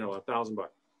my God, $1,000.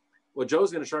 Well,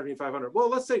 Joe's going to charge me 500. Well,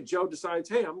 let's say Joe decides,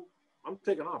 hey, I'm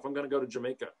taking off. I'm going to go to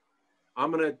Jamaica.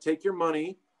 I'm going to take your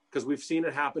money, because we've seen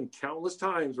it happen countless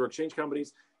times where exchange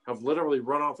companies have literally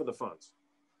run off with the funds.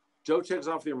 Joe takes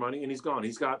off your money and he's gone.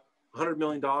 He's got $100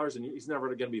 million and he's never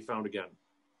going to be found again.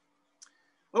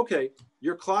 Okay,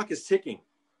 your clock is ticking,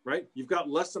 right? You've got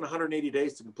less than 180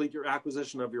 days to complete your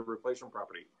acquisition of your replacement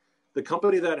property. The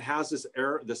company that has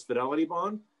this fidelity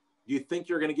bond, do you think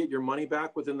you're going to get your money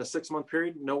back within the 6-month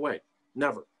period? No way.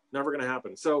 Never going to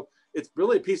happen. So it's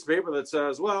really a piece of paper that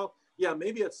says, well, yeah,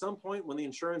 maybe at some point when the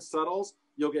insurance settles,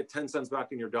 you'll get 10 cents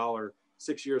back in your dollar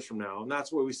 6 years from now. And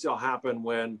that's what we saw happen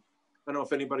when, I don't know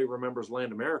if anybody remembers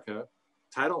Land America,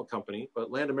 title company,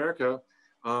 but Land America,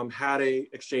 had a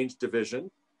exchange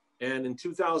division. And in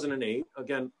 2008,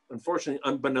 again, unfortunately,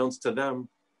 unbeknownst to them,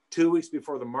 2 weeks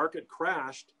before the market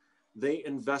crashed, they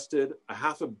invested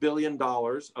 $500 million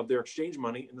of their exchange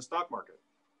money in the stock market.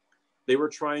 They were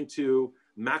trying to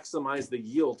maximize the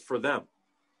yield for them,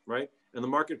 right? And the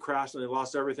market crashed and they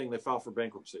lost everything. They filed for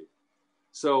bankruptcy.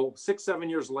 So 6-7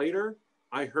 years later,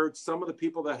 I heard some of the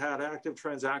people that had active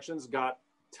transactions got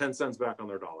 10 cents back on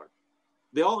their dollar.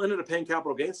 They all ended up paying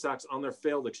capital gains tax on their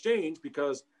failed exchange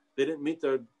because they didn't meet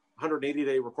the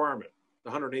 180-day requirement,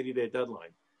 the 180-day deadline.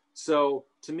 So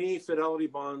to me, fidelity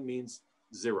bond means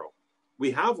zero.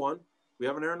 We have one. We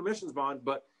have an earned emissions bond,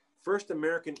 but First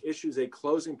American issues a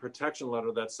closing protection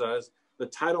letter that says the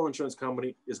title insurance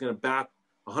company is going to back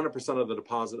 100% of the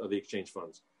deposit of the exchange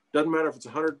funds. Doesn't matter if it's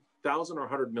 100,000 or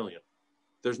 100 million.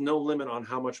 There's no limit on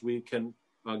how much we can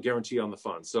guarantee on the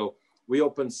fund. So we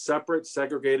open separate,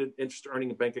 segregated interest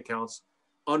earning bank accounts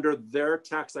under their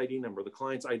tax ID number, the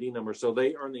client's ID number. So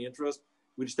they earn the interest.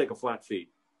 We just take a flat fee.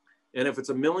 And if it's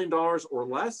 $1 million or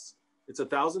less, it's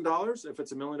 $1,000. If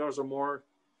it's $1 million or more,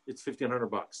 it's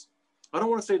 $1,500. I don't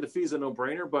want to say the fee's a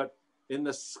no-brainer, but in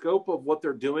the scope of what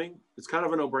they're doing, it's kind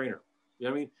of a no-brainer. You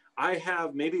know what I mean? I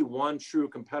have maybe one true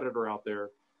competitor out there.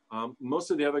 Most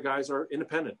of the other guys are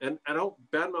independent. And I don't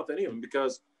badmouth any of them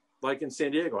because, like in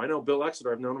San Diego, I know Bill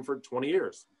Exeter. I've known him for 20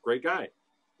 years. Great guy.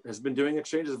 Has been doing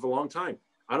exchanges for a long time.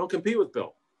 I don't compete with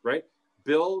Bill, right?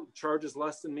 Bill charges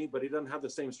less than me, but he doesn't have the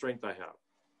same strength I have.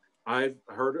 I've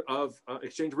heard of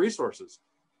Exchange Resources,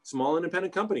 small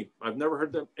independent company. I've never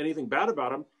heard anything bad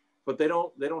about them, but they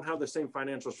don't have the same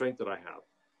financial strength that I have.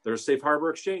 There's Safe Harbor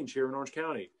Exchange here in Orange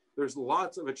County. There's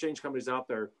lots of exchange companies out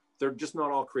there. They're just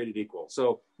not all created equal.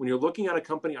 So when you're looking at a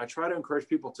company, I try to encourage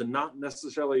people to not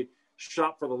necessarily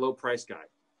shop for the low price guy.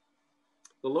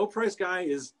 The low price guy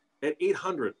is at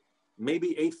 800,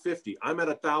 maybe 850. I'm at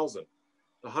 1,000.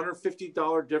 The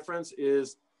 $150 difference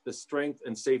is the strength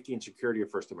and safety and security of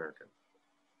First American.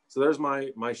 So there's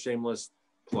my shameless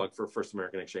plug for First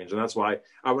American Exchange. And that's why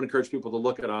I would encourage people to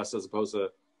look at us as opposed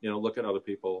to, look at other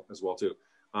people as well too.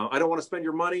 I don't want to spend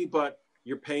your money, but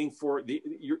you're paying for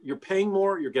you're paying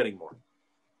more, you're getting more.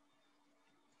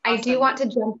 I do want to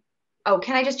jump. Oh,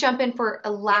 can I just jump in for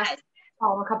a last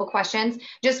a couple questions?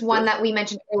 Just one that we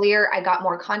mentioned earlier, I got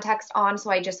more context on, so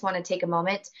I just want to take a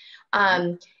moment.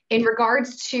 In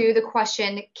regards to the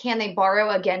question, can they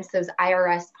borrow against those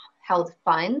IRS held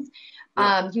funds?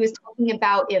 He was talking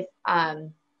about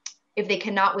if they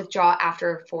cannot withdraw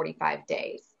after 45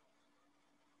 days.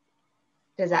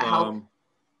 Does that help?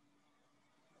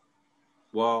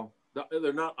 Well,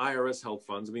 they're not IRS held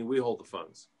funds. I mean, we hold the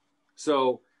funds.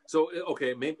 So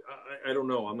okay, maybe I don't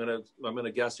know. I'm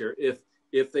gonna guess here.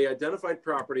 If they identified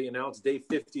property and now it's day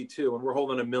 52 and we're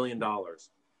holding $1 million,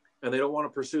 and they don't want to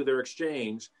pursue their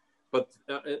exchange, but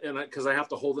because I have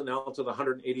to hold it now to the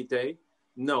 180th day,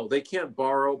 no, they can't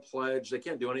borrow, pledge, they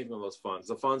can't do anything with those funds.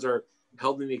 The funds are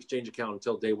held in the exchange account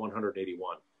until day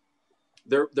 181.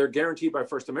 They're guaranteed by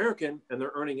First American and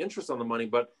they're earning interest on the money,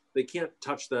 but they can't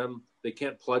touch them, they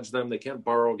can't pledge them, they can't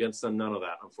borrow against them, none of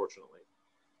that, unfortunately.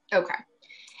 Okay.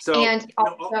 So, and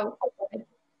also,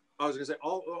 I was going to say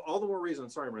all the more reason.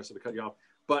 Sorry, Marissa, to cut you off,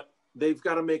 but they've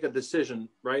got to make a decision,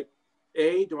 right?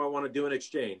 A, do I want to do an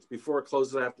exchange? Before it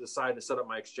closes, I have to decide to set up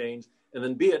my exchange. And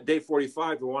then B, at day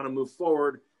 45, do I want to move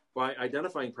forward by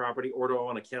identifying property, or do I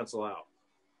want to cancel out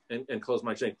and close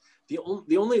my exchange? The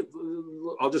only,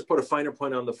 I'll just put a finer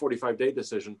point on the 45-day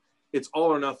decision. It's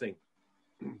all or nothing.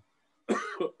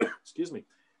 Excuse me.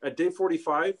 At day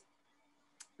 45,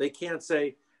 they can't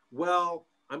say, well,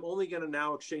 I'm only going to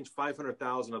now exchange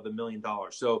 500,000 of the $1 million.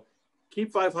 So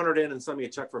keep 500 in and send me a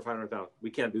check for 500,000. We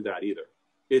can't do that either.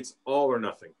 It's all or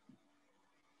nothing.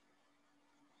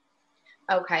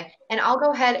 Okay. And I'll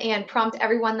go ahead and prompt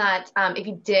everyone that if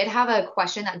you did have a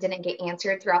question that didn't get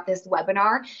answered throughout this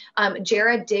webinar,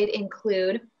 Jared did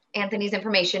include Anthony's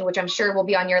information, which I'm sure will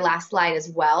be on your last slide as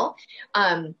well.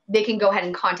 They can go ahead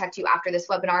and contact you after this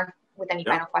webinar with any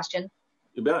final questions.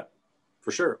 You bet.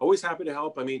 For sure. Always happy to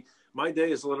help. I mean, my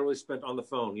day is literally spent on the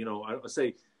phone. I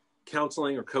say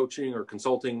counseling or coaching or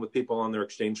consulting with people on their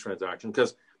exchange transaction,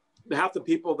 because half the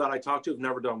people that I talk to have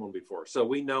never done one before. So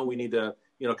we know we need to,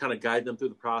 kind of guide them through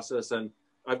the process. And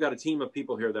I've got a team of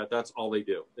people here that's all they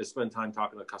do is spend time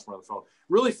talking to the customer on the phone.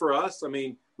 Really for us, I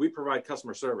mean, we provide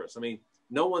customer service. I mean,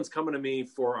 no one's coming to me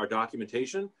for our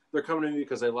documentation. They're coming to me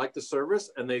because they like the service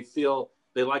and they feel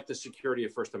they like the security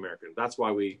of First American. That's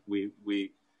why we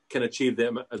can achieve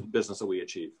the business that we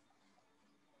achieve.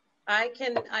 I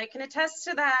can attest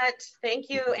to that. Thank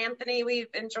you, Anthony. We've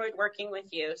enjoyed working with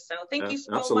you. So thank you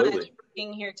so absolutely. much for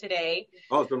being here today.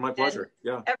 Oh, it's been my pleasure.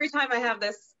 And every time I have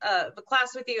this the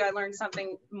class with you, I learn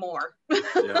something more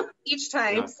each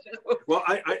time. Yeah. So. Well,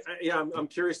 I'm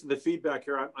curious to the feedback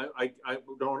here. I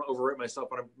don't want to overrate myself,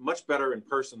 but I'm much better in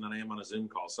person than I am on a Zoom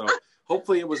call. So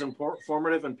hopefully it was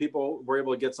informative and people were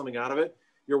able to get something out of it.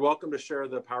 You're welcome to share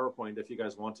the PowerPoint if you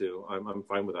guys want to. I'm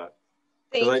fine with that.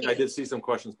 Because I did see some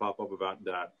questions pop up about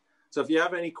that. So if you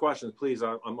have any questions, please,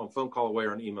 I'm a phone call away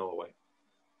or an email away.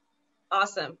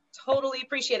 Awesome. Totally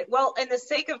appreciate it. Well, in the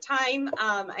sake of time,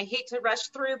 I hate to rush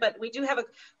through, but we do have a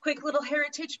quick little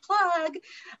heritage plug.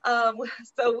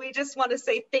 So we just want to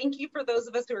say thank you for those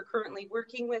of us who are currently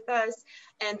working with us.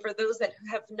 And for those that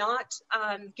have not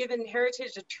given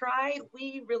Heritage a try,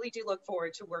 we really do look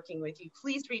forward to working with you.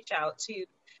 Please reach out to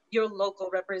your local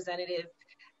representative.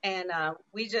 And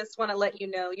we just want to let you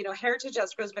know, Heritage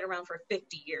Escrow has been around for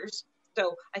 50 years.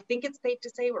 So I think it's safe to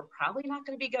say we're probably not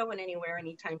going to be going anywhere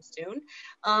anytime soon.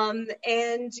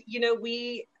 And,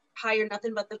 we hire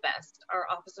nothing but the best. Our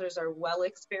officers are well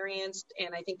experienced,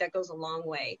 and I think that goes a long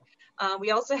way.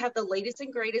 We also have the latest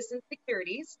and greatest in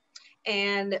securities.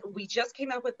 And we just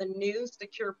came up with the new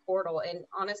secure portal. And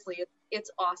honestly,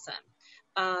 it's awesome.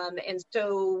 And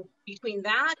so between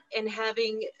that and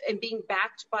being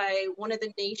backed by one of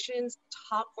the nation's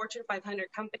top Fortune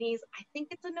 500 companies, I think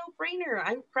it's a no-brainer.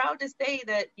 I'm proud to say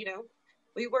that,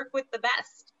 we work with the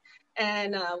best.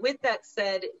 And with that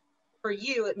said, for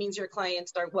you, it means your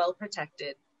clients are well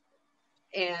protected.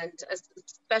 And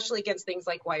especially against things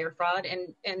like wire fraud.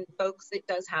 And folks, it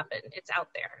does happen. It's out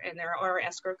there. And there are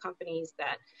escrow companies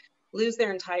that lose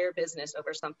their entire business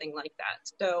over something like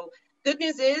that. So good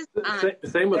news is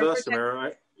same with us,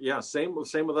 Tamara. Same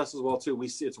with us as well too. We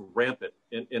see it's rampant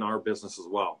in our business as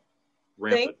well.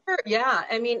 Rampant.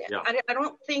 I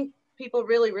don't think people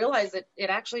really realize that it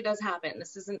actually does happen.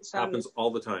 This isn't happens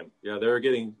all the time. Yeah, they're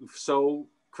getting so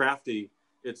crafty.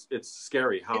 It's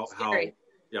scary how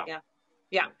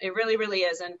Yeah, it really, really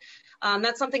is. And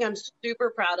that's something I'm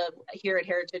super proud of here at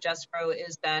Heritage Escrow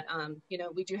is that,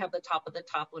 we do have the top of the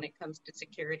top when it comes to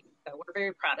security. So we're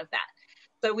very proud of that.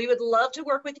 So we would love to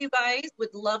work with you guys,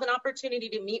 would love an opportunity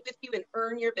to meet with you and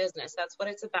earn your business. That's what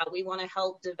it's about. We want to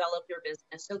help develop your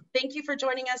business. So thank you for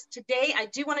joining us today. I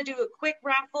do want to do a quick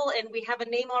raffle, and we have a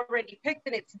name already picked,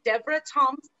 and it's Deborah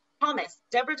Thomas.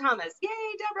 Deborah Thomas. Yay,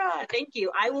 Deborah. Thank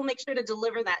you. I will make sure to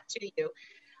deliver that to you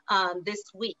this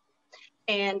week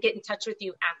and get in touch with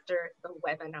you after the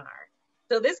webinar.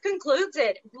 So this concludes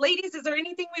it. Ladies, is there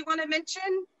anything we want to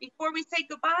mention before we say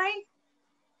goodbye?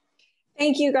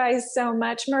 Thank you guys so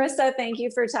much. Marissa, thank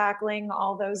you for tackling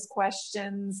all those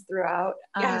questions throughout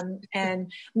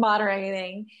and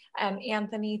moderating.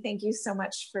 Anthony, thank you so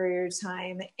much for your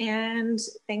time. And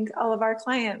thank all of our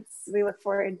clients. We look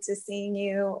forward to seeing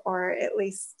you, or at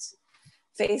least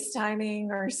FaceTiming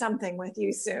or something with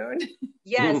you soon.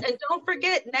 Yes, and don't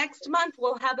forget, next month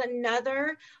we'll have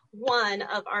another one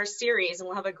of our series, and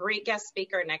we'll have a great guest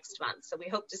speaker next month. So we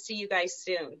hope to see you guys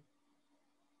soon.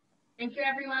 Thank you,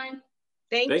 everyone.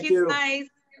 Thank you, guys.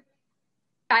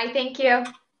 Bye, thank you.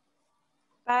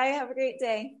 Bye, have a great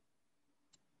day.